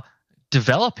are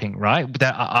developing, right?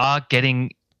 That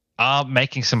are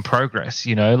making some progress,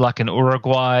 like an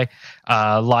Uruguay,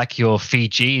 like your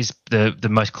Fiji is the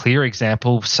most clear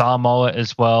example, Samoa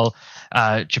as well,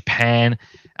 Japan.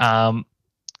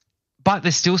 But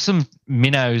there's still some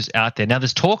minnows out there. Now,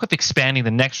 there's talk of expanding the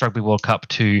next Rugby World Cup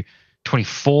to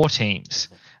 24 teams,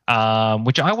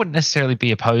 which I wouldn't necessarily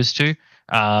be opposed to.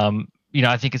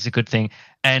 I think it's a good thing.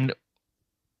 And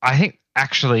I think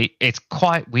actually it's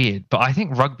quite weird, but I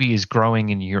think rugby is growing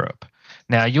in Europe.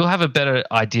 Now, you'll have a better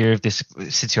idea of this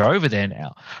since you're over there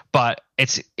now, but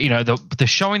it's, the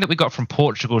showing that we got from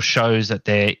Portugal shows that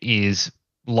there is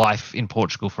life in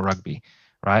Portugal for rugby,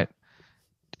 right?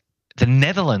 The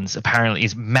Netherlands apparently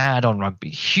is mad on rugby.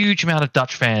 Huge amount of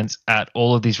Dutch fans at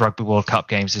all of these Rugby World Cup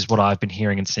games is what I've been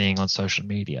hearing and seeing on social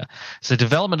media. So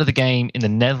development of the game in the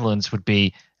Netherlands would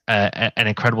be an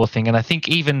incredible thing. And I think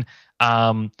even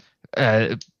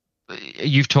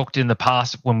you've talked in the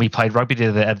past when we played rugby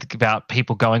together about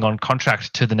people going on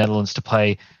contract to the Netherlands to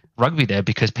play rugby there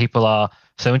because people are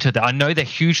so into it. I know they're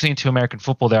hugely into American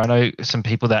football there. I know some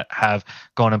people that have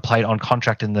gone and played on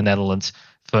contract in the Netherlands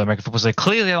for American football. So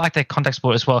clearly they like their contact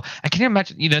sport as well. And can you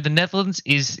imagine, the Netherlands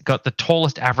is got the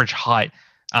tallest average height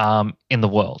in the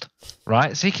world,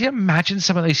 right? So you can imagine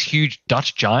some of these huge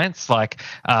Dutch giants like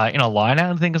in a line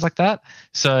out and things like that.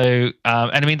 So, and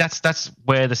I mean, that's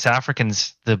where the South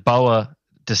Africans, the Boer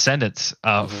descendants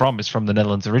is from the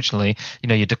Netherlands originally.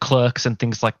 Your de Klerks and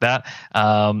things like that.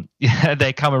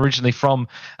 They come originally from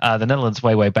the Netherlands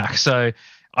way back. So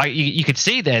you could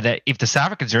see there that if the South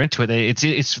Africans are into it,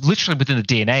 it's literally within the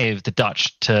DNA of the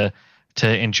Dutch to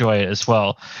enjoy it as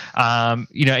well. And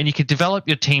you could develop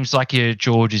your teams like your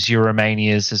Georgias, your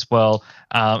Romanias as well,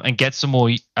 and get some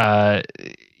more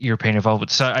European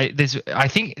involvement. So I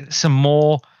think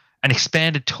an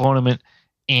expanded tournament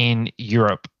in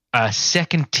Europe,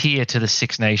 second tier to the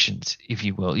Six Nations, if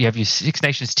you will. You have your Six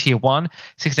Nations tier 1,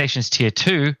 Six Nations tier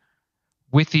 2,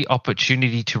 with the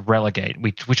opportunity to relegate,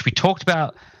 which we talked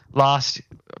about last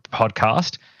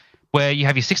podcast, where you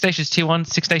have your Six Nations tier 1,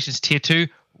 Six Nations tier 2,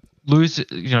 lose,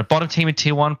 bottom team in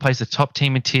tier 1 plays the top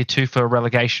team in tier 2 for a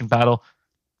relegation battle.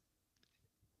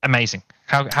 Amazing.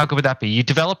 How good would that be? You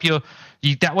develop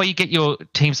that way you get your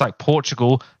teams like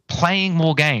Portugal playing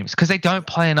more games because they don't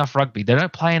play enough rugby. They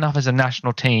don't play enough as a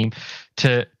national team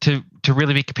to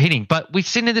really be competing. But we've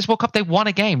seen in this World Cup, they won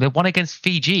a game. They won against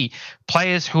Fiji.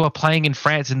 Players who are playing in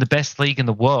France in the best league in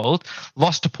the world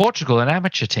lost to Portugal, an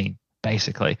amateur team,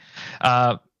 basically.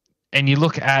 And you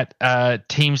look at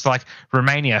teams like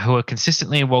Romania, who are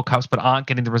consistently in World Cups but aren't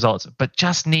getting the results, but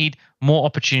just need more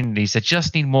opportunities. They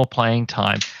just need more playing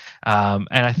time. And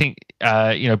I think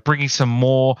bringing some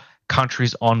more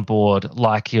countries on board,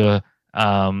 like your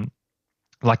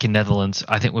Netherlands,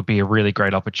 I think would be a really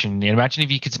great opportunity. And imagine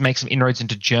if you could make some inroads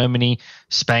into Germany,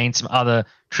 Spain, some other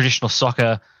traditional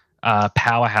soccer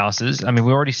powerhouses. I mean,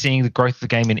 we're already seeing the growth of the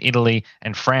game in Italy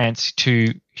and France,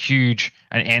 two huge,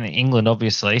 and England,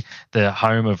 obviously, the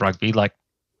home of rugby. Like,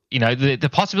 the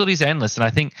possibilities are endless. And I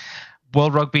think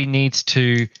World Rugby needs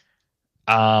to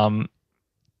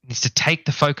take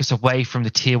the focus away from the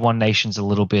tier 1 nations a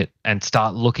little bit and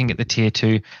start looking at the tier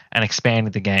 2 and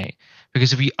expanding the game.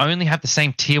 Because if you only have the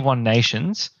same tier 1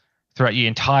 nations throughout your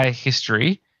entire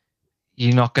history,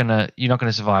 you're not gonna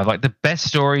survive. Like, the best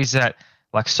stories that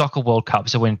like soccer World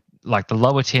Cups are when like the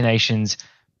lower tier nations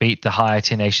beat the higher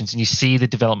tier nations, and you see the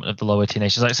development of the lower tier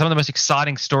nations. Like, some of the most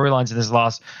exciting storylines in this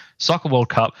last soccer World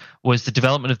Cup was the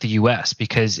development of the US,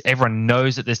 because everyone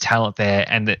knows that there's talent there,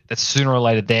 and that sooner or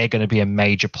later they're going to be a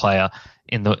major player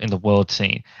in the world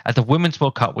scene. At the Women's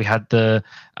World Cup, we had the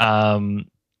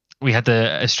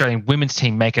Australian women's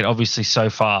team make it obviously so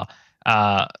far.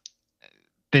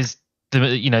 There's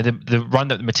the run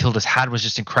that the Matildas had was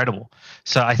just incredible.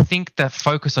 So I think that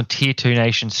focus on tier 2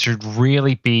 nations should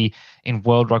really be in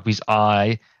World Rugby's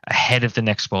eye ahead of the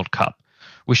next World Cup.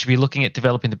 We should be looking at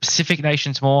developing the Pacific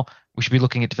nations more. We should be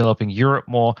looking at developing Europe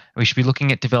more. We should be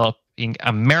looking at developing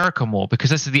America more, because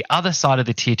this is the other side of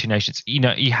the tier 2 nations.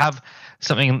 You have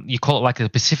something, you call it like the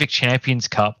Pacific Champions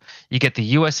Cup. You get the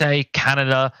USA,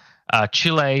 Canada,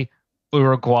 Chile,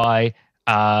 Uruguay,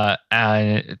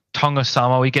 Tonga,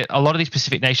 Samoa. We get a lot of these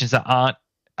Pacific nations that aren't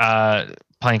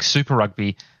playing Super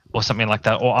Rugby or something like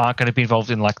that, or aren't going to be involved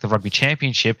in like the Rugby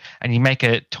Championship, and you make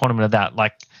a tournament of that.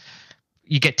 Like,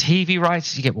 you get TV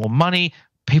rights, you get more money,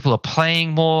 people are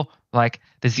playing more. Like,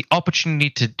 there's the opportunity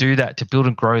to do that, to build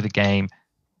and grow the game.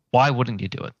 Why wouldn't you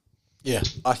do it? Yeah,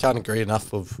 I can't agree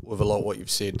enough with a lot of what you've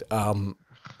said.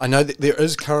 I know that there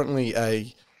is currently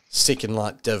a second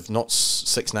div, not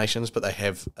Six Nations, but they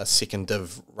have a second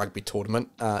div rugby tournament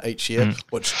each year,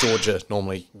 which Georgia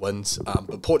normally wins.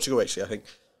 But Portugal actually, I think,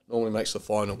 normally makes the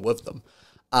final with them.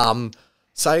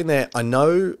 Saying that, I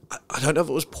don't know if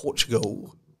it was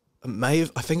Portugal. I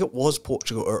think it was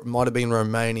Portugal, or it might have been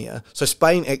Romania. So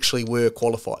Spain actually were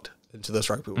qualified into this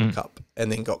Rugby World Cup and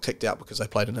then got kicked out because they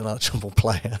played an ineligible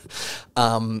player.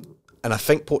 And I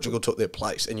think Portugal took their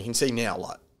place. And you can see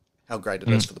now how great it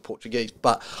is for the Portuguese.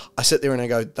 But I sit there and I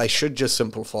go, they should just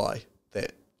simplify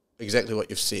that. Exactly what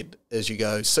you've said is you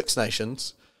go Six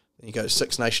Nations, then you go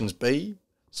Six Nations B,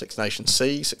 Six Nations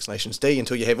C, Six Nations D,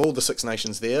 until you have all the Six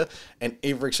Nations there, and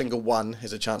every single one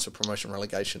has a chance for promotion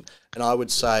relegation. And I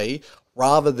would say,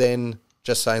 rather than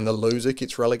just saying the loser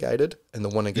gets relegated and the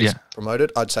winner gets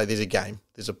promoted, I'd say there's a game.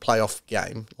 There's a playoff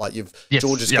game. Like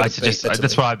Georgia's got to beat Italy.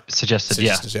 That's what I suggested.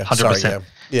 100%. Sorry,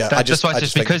 yeah. That's why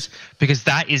because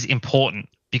that is important,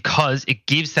 because it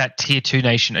gives that tier 2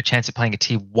 nation a chance at playing a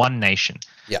tier 1 nation.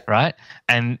 Yeah. Right?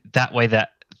 And that way that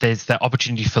there's that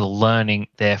opportunity for the learning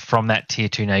there from that tier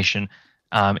 2 nation,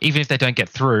 even if they don't get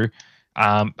through.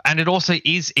 And it also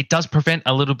it does prevent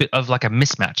a little bit of like a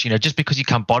mismatch. Just because you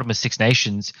come bottom of Six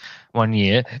Nations one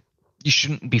year, you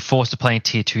shouldn't be forced to play in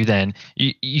tier 2 then.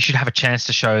 You should have a chance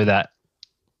to show that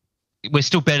we're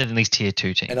still better than these tier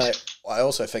 2 teams. And I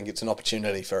also think it's an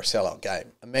opportunity for a sellout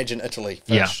game. Imagine Italy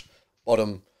finish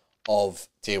bottom of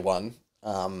tier 1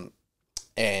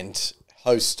 and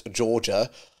host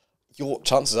Georgia. Your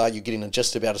chances are you're getting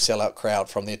just about a sellout crowd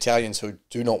from the Italians who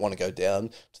do not want to go down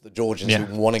to the Georgians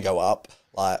who want to go up.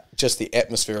 Like, just the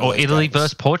atmosphere. Or Italy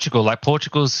versus Portugal. Like,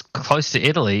 Portugal's close to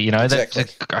Italy, Exactly.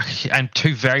 And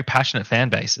two very passionate fan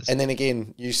bases. And then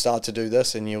again, you start to do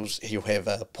this and you'll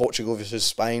have Portugal versus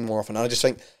Spain more often. I just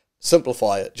think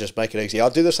simplify it, just make it easy. I'll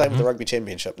do the same with the Rugby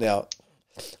Championship. Now,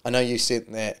 I know you sent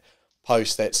that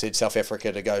post that said South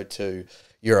Africa to go to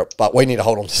Europe, but we need to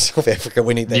hold on to South Africa.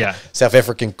 We need that South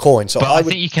African coin. So I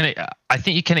think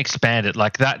you can expand it.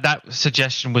 Like that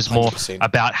suggestion was more 100%.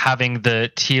 about having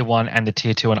the tier 1 and the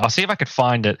tier 2, and I'll see if I could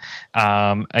find it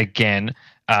again,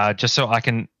 just so I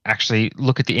can actually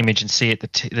look at the image and see it.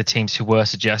 The teams who were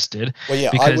suggested. Well,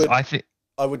 yeah, because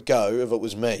I would go, if it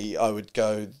was me, I would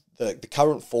go the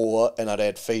current 4, and I'd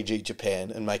add Fiji,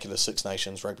 Japan, and make it a Six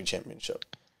Nations Rugby Championship.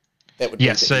 That would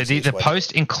be so the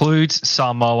post includes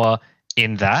Samoa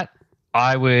in that.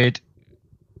 I would,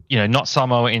 not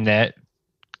Samoa in there.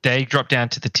 They drop down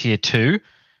to the tier 2,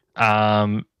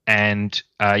 and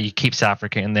you keep South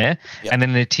Africa in there. Yep. And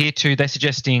then the tier 2, they're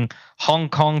suggesting Hong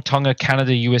Kong, Tonga,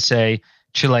 Canada, USA,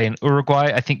 Chile, and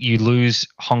Uruguay. I think you lose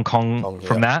Hong Kong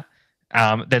from that.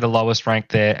 They're the lowest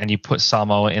ranked there, and you put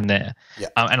Samoa in there.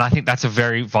 Yep. And I think that's a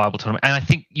very viable tournament. And I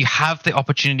think you have the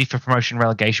opportunity for promotion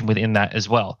relegation within that as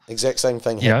well. Exact same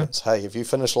thing happens. Hey, if you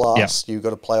finish last, you've got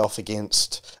to play off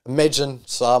against, imagine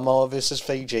Samoa versus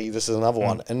Fiji. This is another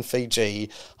one in Fiji,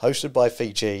 hosted by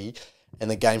Fiji, and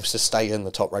the game's to stay in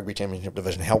the top Rugby Championship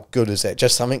division. How good is that?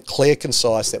 Just something clear,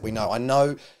 concise that we know. I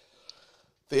know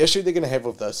the issue they're going to have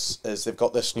with this is they've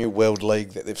got this new World League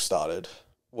that they've started,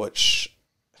 which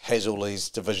has all these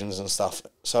divisions and stuff.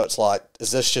 So it's like,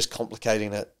 is this just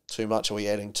complicating it too much? Are we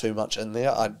adding too much in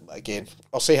there?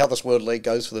 I'll see how this World League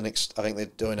goes for the next. I think they're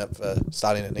doing it for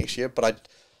starting it next year. But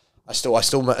I still,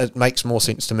 it makes more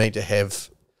sense to me to have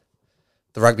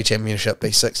the Rugby Championship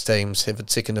be 6 teams, have a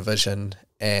second division,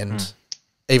 and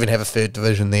even have a third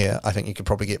division there. I think you could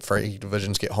probably get 3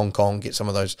 divisions, get Hong Kong, get some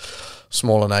of those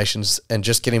smaller nations, and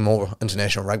just getting more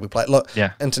international rugby play. Look,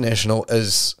 international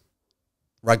is.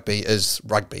 Rugby is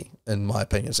rugby, in my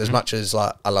opinion. As much as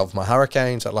I love my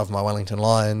Hurricanes, I love my Wellington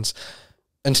Lions,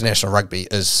 international rugby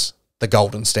is the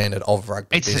golden standard of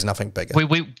rugby. There's nothing bigger.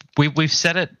 We've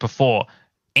said it before.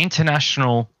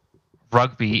 International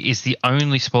rugby is the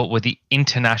only sport where the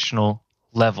international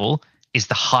level is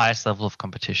the highest level of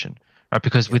competition, right?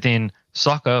 Because within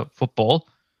soccer, football,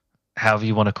 however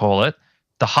you want to call it,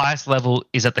 the highest level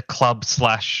is at the club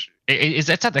 / it's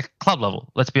at the club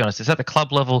level. Let's be honest. It's at the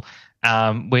club level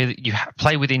where you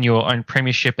play within your own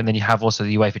premiership, and then you have also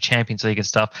the UEFA Champions League and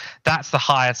stuff. That's the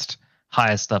highest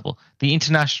level. The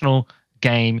international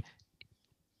game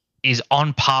is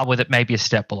on par with it, maybe a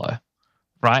step below,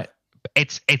 right?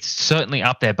 it's certainly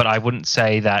up there, but I wouldn't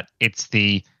say that it's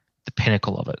the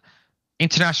pinnacle of it.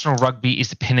 International rugby is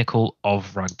the pinnacle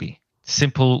of rugby.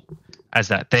 Simple as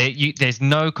that. There's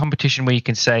no competition where you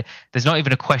can say, there's not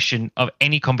even a question of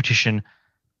any competition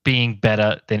being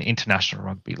better than international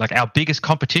rugby. Like our biggest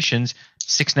competitions,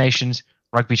 Six Nations,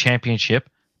 Rugby Championship,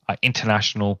 are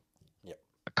international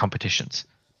competitions.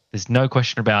 There's no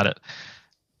question about it.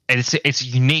 And it's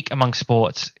unique among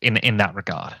sports in that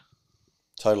regard.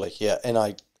 Totally, yeah. And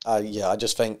I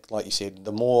just think, like you said,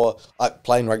 the more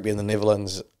playing rugby in the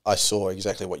Netherlands, I saw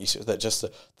exactly what you said. That just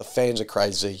the fans are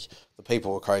crazy, the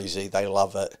people are crazy, they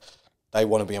love it, they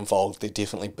want to be involved. They're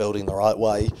definitely building the right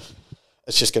way.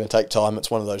 It's just going to take time. It's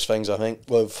one of those things, I think,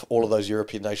 with all of those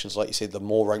European nations, like you said, the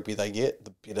more rugby they get,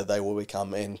 the better they will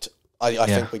become. And I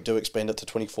think we do expand it to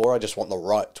 24. I just want the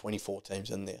right 24 teams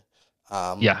in there.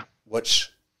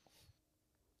 Which,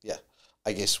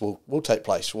 I guess will take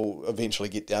place. We'll eventually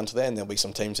get down to that, and there'll be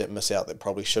some teams that miss out that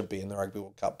probably should be in the Rugby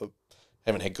World Cup, but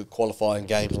haven't had good qualifying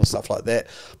games and stuff like that.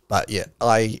 But yeah,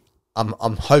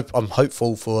 I'm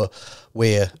hopeful for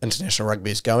where international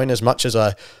rugby is going. As much as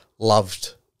I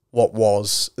loved what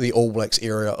was the All Blacks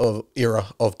era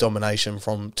of domination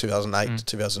from 2008 to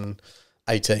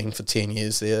 2018 for 10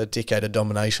 years there, a decade of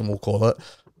domination, we'll call it.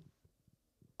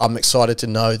 I'm excited to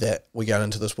know that we're going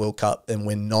into this World Cup and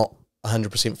we're not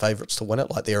 100% favourites to win it.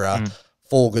 Like there are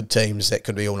 4 good teams that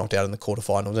could be all knocked out in the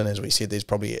quarterfinals, and as we said, there's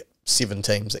probably 7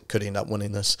 teams that could end up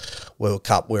winning this World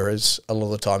Cup, whereas a lot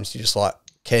of the times you're just like,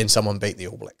 can someone beat the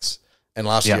All Blacks? And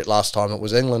last time it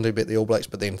was England who beat the All Blacks,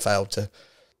 but then failed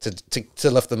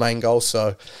to lift the main goal.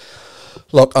 So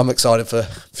look, I'm excited for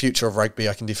future of rugby,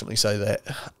 I can definitely say that.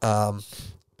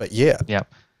 But yeah. Yeah.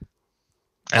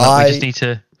 And we just need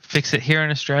to fix it here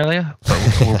in Australia,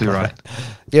 but we'll be right.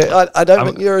 I don't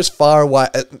think you're as far away.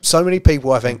 So many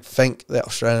people, I think that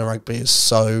Australian rugby is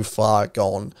so far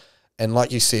gone. And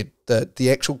like you said,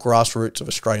 the actual grassroots of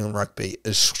Australian rugby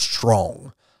is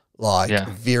strong.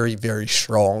 Very, very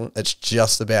strong. It's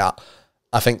just about,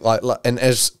 I think, and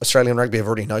as Australian rugby have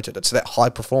already noted, it's that high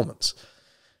performance.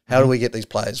 How do we get these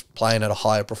players playing at a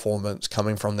higher performance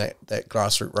coming from that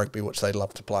grassroots rugby, which they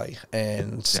love to play?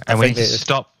 And we need to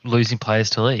stop losing players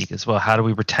to league as well. How do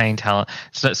we retain talent?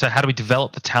 So how do we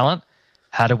develop the talent?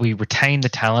 How do we retain the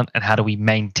talent? And how do we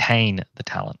maintain the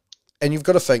talent? And you've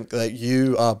got to think that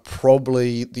you are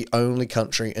probably the only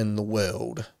country in the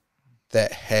world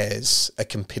that has a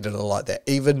competitor like that.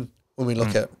 Even when we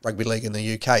look at rugby league in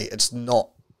the UK, it's not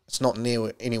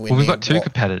near anywhere. Well, we've got 2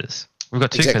 competitors. We've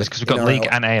got 2 competitors because we've got League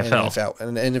and AFL.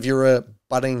 And if you're a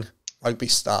budding rugby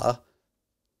star,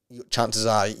 chances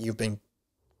are you've been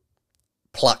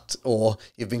plucked or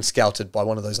you've been scouted by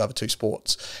one of those other 2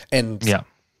 sports. And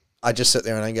I just sit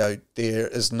there and I go, there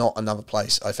is not another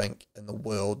place, I think, in the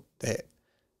world that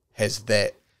has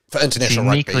that for international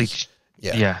rugby.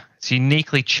 It's a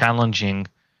uniquely challenging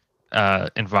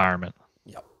environment.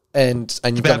 And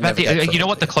you've got you know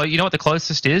what the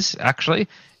closest is actually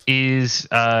is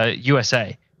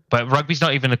USA, but rugby's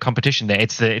not even a competition there.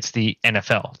 It's the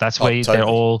NFL. That's where they're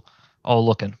all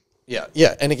looking.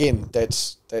 Yeah. And again,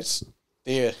 that's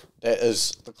there. That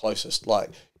is the closest.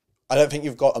 Like, I don't think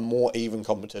you've got a more even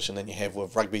competition than you have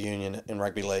with rugby union and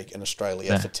rugby league in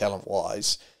Australia for talent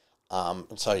wise.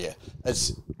 And so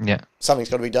it's something's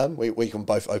got to be done. We can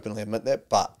both openly admit that,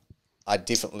 but I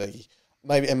definitely.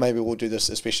 Maybe we'll do this,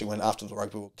 especially when after the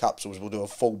Rugby World Cup, so we'll do a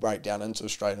full breakdown into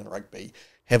Australian rugby,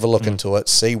 have a look into it,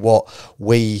 see what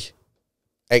we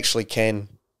actually can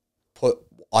put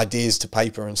ideas to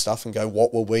paper and stuff and go,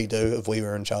 what will we do if we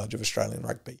were in charge of Australian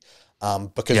rugby?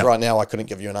 Because right now I couldn't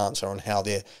give you an answer on how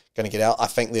they're going to get out. I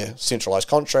think their centralised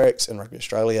contracts in Rugby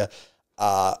Australia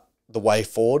are the way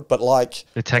forward, but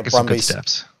they're taking some good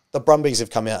steps. The Brumbies have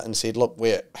come out and said, look,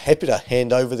 we're happy to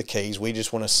hand over the keys. We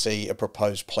just want to see a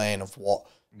proposed plan of what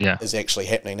is actually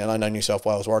happening. And I know New South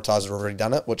Wales Waratahs have already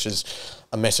done it, which is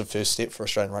a massive first step for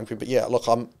Australian rugby. But yeah, look,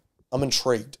 I'm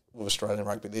intrigued with Australian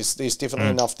rugby. There's definitely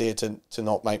enough there to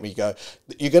not make me go,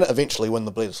 you're going to eventually win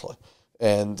the Bledisloe.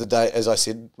 And the day, as I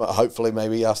said, hopefully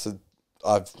maybe after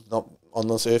I've not on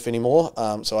this earth anymore,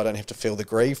 so I don't have to feel the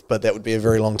grief, but that would be a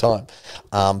very long time.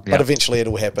 But eventually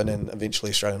it'll happen, and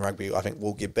eventually Australian rugby, I think,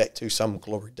 will get back to some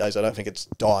glory days. I don't think it's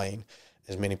dying,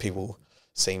 as many people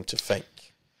seem to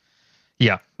think.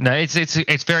 Yeah, no,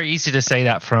 it's very easy to say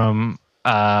that from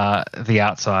the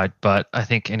outside, but I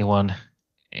think anyone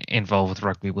involved with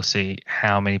rugby will see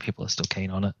how many people are still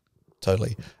keen on it.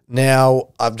 Totally. Now,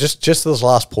 I've just this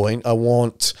last point, I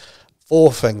want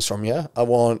 4 things from you. I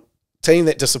want team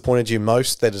that disappointed you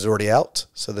most that is already out.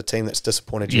 So the team that's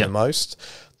disappointed you the most.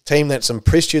 Team that's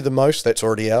impressed you the most that's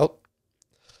already out.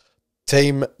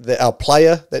 team, our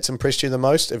player that's impressed you the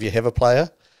most, if you have a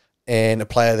player, and a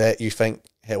player that you think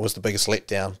was the biggest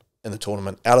letdown in the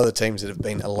tournament out of the teams that have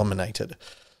been eliminated.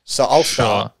 So I'll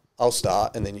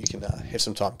start, and then you can have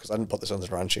some time, because I didn't put this on the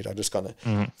run sheet. I just kind of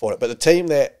thought it. But the team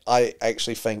that I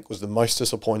actually think was the most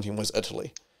disappointing was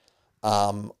Italy.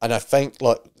 And I think,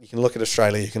 like, you can look at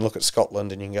Australia, you can look at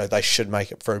Scotland, and you can go, they should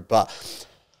make it through. But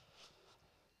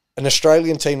an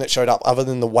Australian team that showed up, other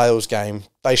than the Wales game,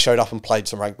 they showed up and played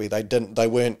some rugby. They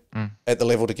weren't at the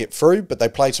level to get through, but they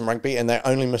played some rugby, and they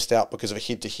only missed out because of a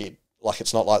head-to-head. Like,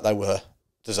 it's not like they were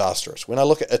disastrous. When I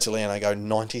look at Italy and I go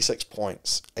 96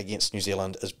 points against New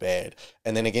Zealand is bad.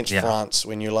 And then against France,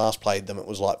 when you last played them, it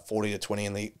was like 40-20.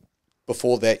 And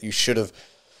before that, you should have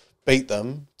beat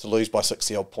them to lose by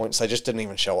 60-odd points. They just didn't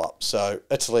even show up. So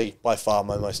Italy, by far,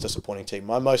 my most disappointing team.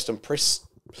 My most impressed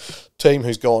team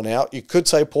who's gone out, you could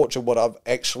say Portugal, but I've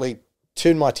actually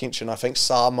turned my attention. I think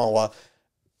Samoa,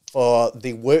 for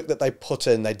the work that they put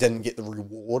in, they didn't get the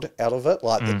reward out of it.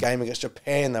 Like the game against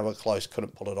Japan, they were close,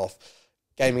 couldn't pull it off.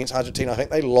 Game against Argentina, I think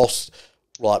they lost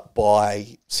like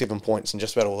by 7 points in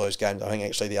just about all those games. I think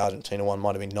actually the Argentina one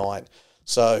might have been 9.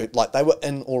 So like they were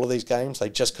in all of these games, they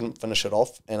just couldn't finish it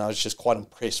off, and I was just quite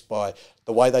impressed by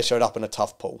the way they showed up in a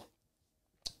tough pool.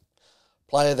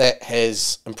 Player that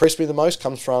has impressed me the most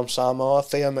comes from Samoa,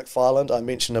 Theo McFarland. I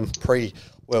mentioned him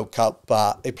pre-World Cup,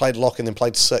 but he played lock and then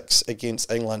played 6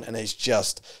 against England, and he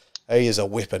is a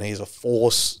weapon. He's a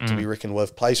force to be reckoned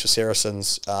with. Plays for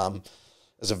Saracens,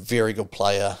 is a very good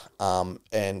player,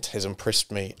 and has impressed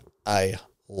me a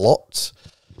lot.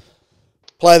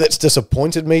 Player that's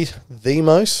disappointed me the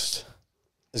most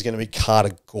is going to be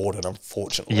Carter Gordon,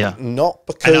 unfortunately. Yeah. Not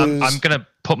because... And I'm going to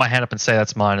put my hand up and say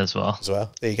that's mine as well.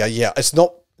 There you go. Yeah, it's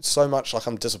not so much like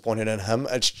I'm disappointed in him.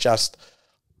 It's just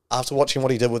after watching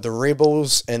what he did with the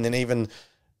Rebels and then even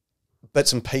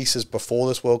bits and pieces before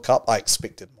this World Cup, I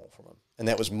expected more from him. And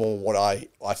that was more what I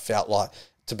felt like.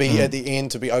 To be at the end,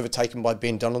 to be overtaken by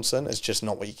Ben Donaldson is just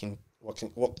not what you can...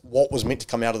 What was meant to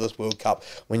come out of this World Cup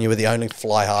when you were the only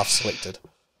fly half selected.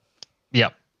 Yeah,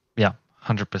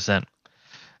 100%.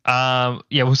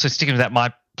 Well, so sticking with that,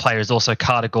 my player is also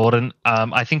Carter Gordon.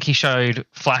 I think he showed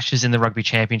flashes in the Rugby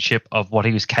Championship of what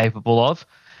he was capable of,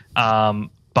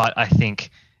 but I think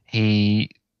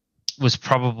he was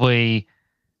probably...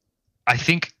 I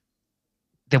think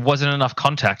there wasn't enough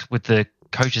contact with the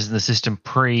coaches in the system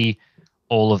pre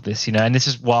all of this, and this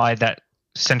is why that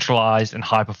centralized and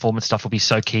high performance stuff will be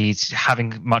so key. It's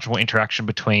having much more interaction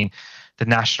between the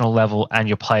national level and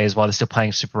your players while they're still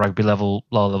playing Super Rugby level,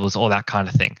 lower levels, all that kind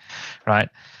of thing, right?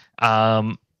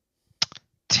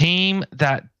 Team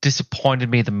that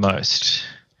disappointed me the most.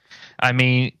 I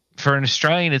mean, for an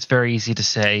Australian, it's very easy to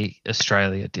say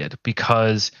Australia did,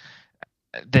 because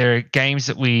there are games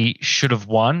that we should have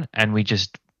won and we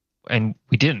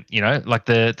didn't, like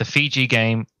the Fiji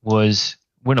game was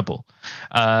winnable.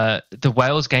 The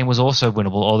Wales game was also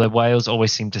winnable, although Wales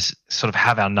always seem to sort of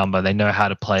have our number. They know how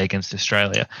to play against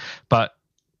Australia. But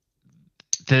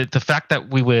the fact that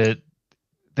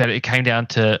it came down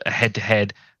to a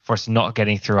head-to-head for us not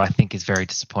getting through, I think is very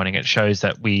disappointing. It shows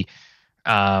that we,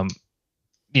 I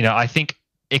think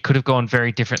it could have gone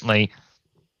very differently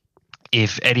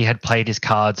if Eddie had played his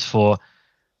cards for...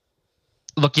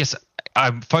 Look, yes,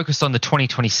 I'm focused on the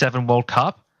 2027 World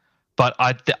Cup, but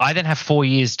I then have 4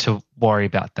 years to worry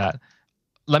about that.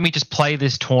 Let me just play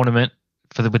this tournament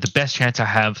with the best chance I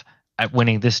have at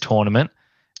winning this tournament,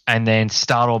 and then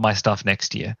start all my stuff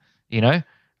next year.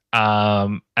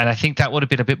 And I think that would have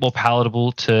been a bit more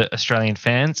palatable to Australian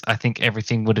fans. I think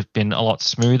everything would have been a lot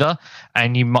smoother,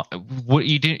 and you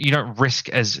don't risk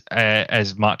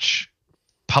as much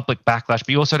public backlash, but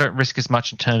you also don't risk as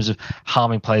much in terms of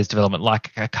harming players' development,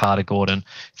 like a Carter Gordon,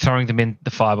 throwing them in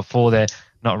the fire before they're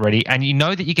not ready. And you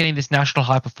know that you're getting this national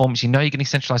high performance. You know you're getting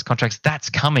centralized contracts. That's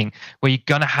coming, where you're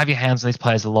going to have your hands on these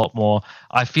players a lot more.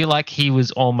 I feel like he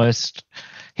was almost...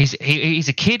 He's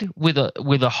a kid with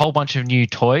a whole bunch of new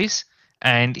toys,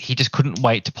 and he just couldn't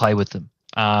wait to play with them.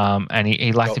 And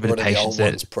he lacked a bit of patience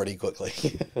there. Pretty quickly.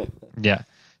 Yeah.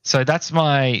 So that's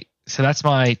my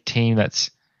team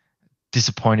that's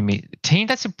disappointed me. The team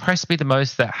that's impressed me the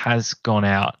most that has gone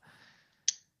out.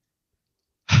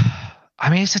 I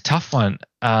mean, it's a tough one.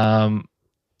 I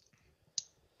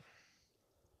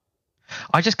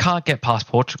just can't get past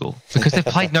Portugal because they've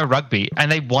played no rugby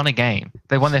and they won a game.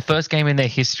 They won their first game in their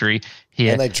history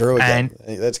here, and they drew a game.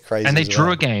 That's crazy. And they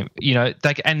drew a game.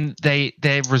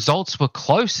 Their results were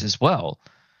close as well,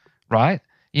 right?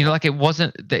 It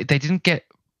wasn't. They didn't get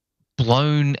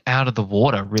blown out of the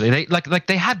water. Really,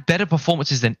 they had better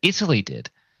performances than Italy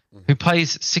did, who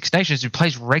plays Six Nations, who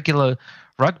plays regular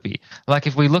rugby. Like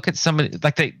if we look at some of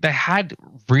like they had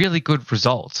really good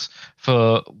results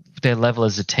for their level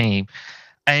as a team.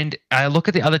 And I look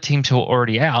at the other teams who are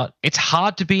already out. It's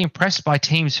hard to be impressed by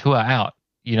teams who are out,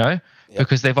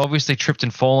 because they've obviously tripped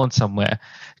and fallen somewhere.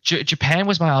 Japan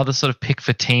was my other sort of pick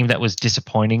for team that was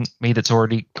disappointing me that's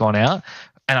already gone out.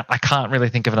 And I can't really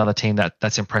think of another team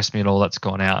that's impressed me at all that's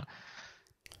gone out.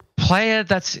 Player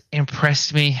that's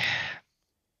impressed me,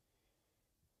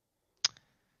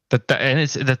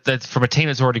 that's from a team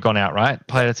that's already gone out, right?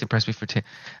 Player that's impressed me for a team.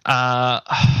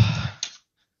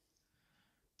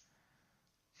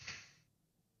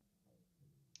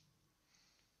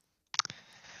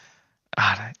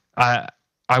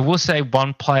 I will say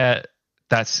one player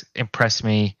that's impressed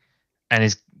me and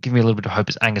is giving me a little bit of hope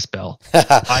is Angus Bell.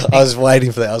 I was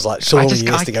waiting for that. I was like, surely he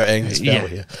has to go Angus Bell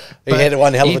here. He had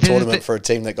one hell of a tournament for a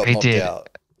team that got knocked out.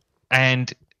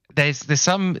 And there's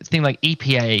something like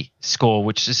EPA score,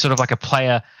 which is sort of like a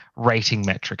player rating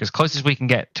metric, as close as we can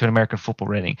get to an American football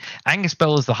rating. Angus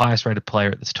Bell is the highest rated player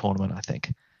at this tournament, I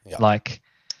think. Yep. Like,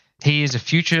 he is a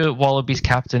future Wallabies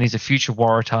captain. He's a future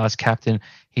Waratahs captain.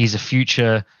 He's a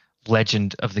future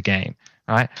legend of the game,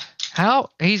 right?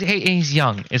 He's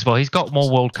young as well. He's got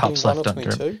more World Cups left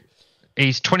under him.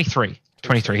 He's 23.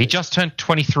 He just turned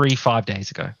 23 5 days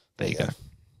ago. There you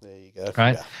go.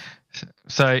 Right? Yeah.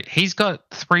 So he's got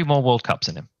 3 more World Cups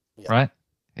in him, right?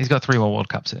 He's got 3 more World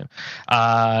Cups in him.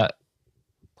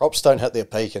 Props don't hit their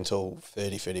peak until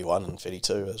 30, 31, and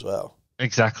 32 as well.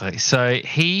 Exactly. So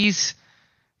he's,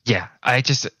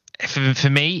 for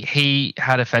me, he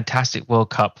had a fantastic World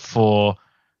Cup for,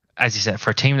 as you said, for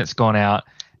a team that's gone out,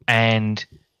 and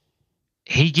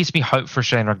he gives me hope for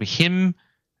Australian rugby. Him,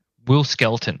 Will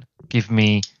Skelton, give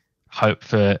me hope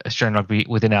for Australian rugby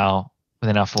within our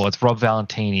forwards. Rob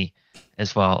Valentini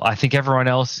as well. I think everyone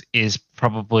else is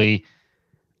probably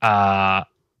not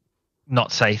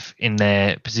safe in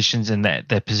their positions, and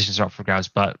their positions are up for grabs.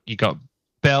 But you got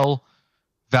Bell,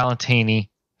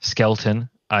 Valentini, Skelton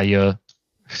are your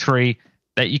 3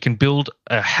 that you can build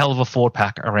a hell of a forward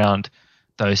pack around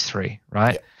those 3,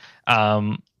 right?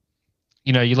 Yeah.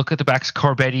 You look at the backs.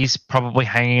 Corbetti's probably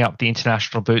hanging up the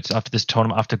international boots after this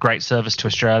tournament, after great service to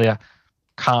Australia.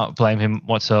 Can't blame him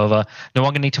whatsoever.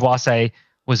 Nwangani Tawase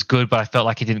was good, but I felt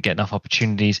like he didn't get enough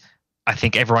opportunities. I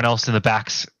think everyone else in the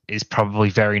backs is probably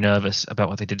very nervous about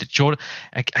what they did. Jordan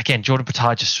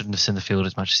Patard just shouldn't have seen the field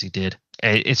as much as he did.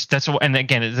 That's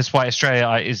why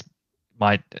Australia is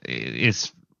my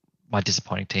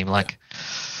disappointing team. Like,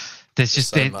 there's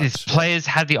just these players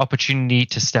had the opportunity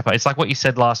to step up. It's like what you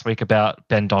said last week about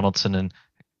Ben Donaldson and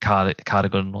Carter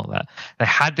Good and all that. They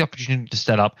had the opportunity to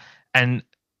step up, and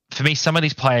for me, some of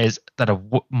these players that are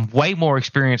way more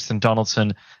experienced than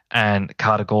Donaldson and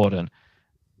Carter Gordon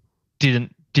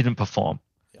didn't perform.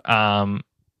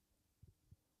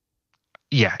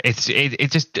 It's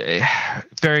just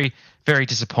very, very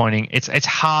disappointing. It's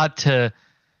hard to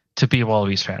be a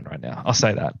Wallabies fan right now. I'll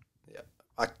say that. Yeah,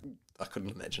 I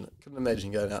couldn't imagine it. Couldn't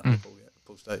imagine going out in the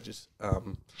full stages.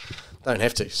 Don't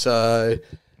have to. So,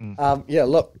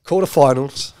 look,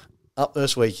 quarterfinals up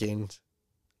this weekend.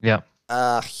 Yeah.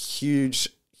 Huge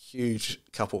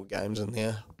couple of games in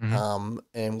there.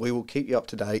 And we will keep you up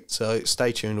to date. So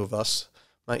stay tuned with us.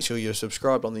 Make sure you're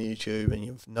subscribed on the YouTube and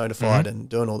you've notified and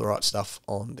doing all the right stuff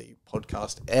on the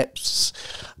podcast apps.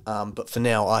 But for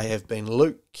now, I have been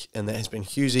Luke, and that has been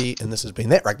Husey, and this has been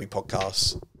That Rugby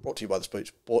Podcast, brought to you by the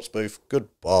Sports Booth.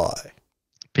 Goodbye.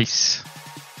 Peace.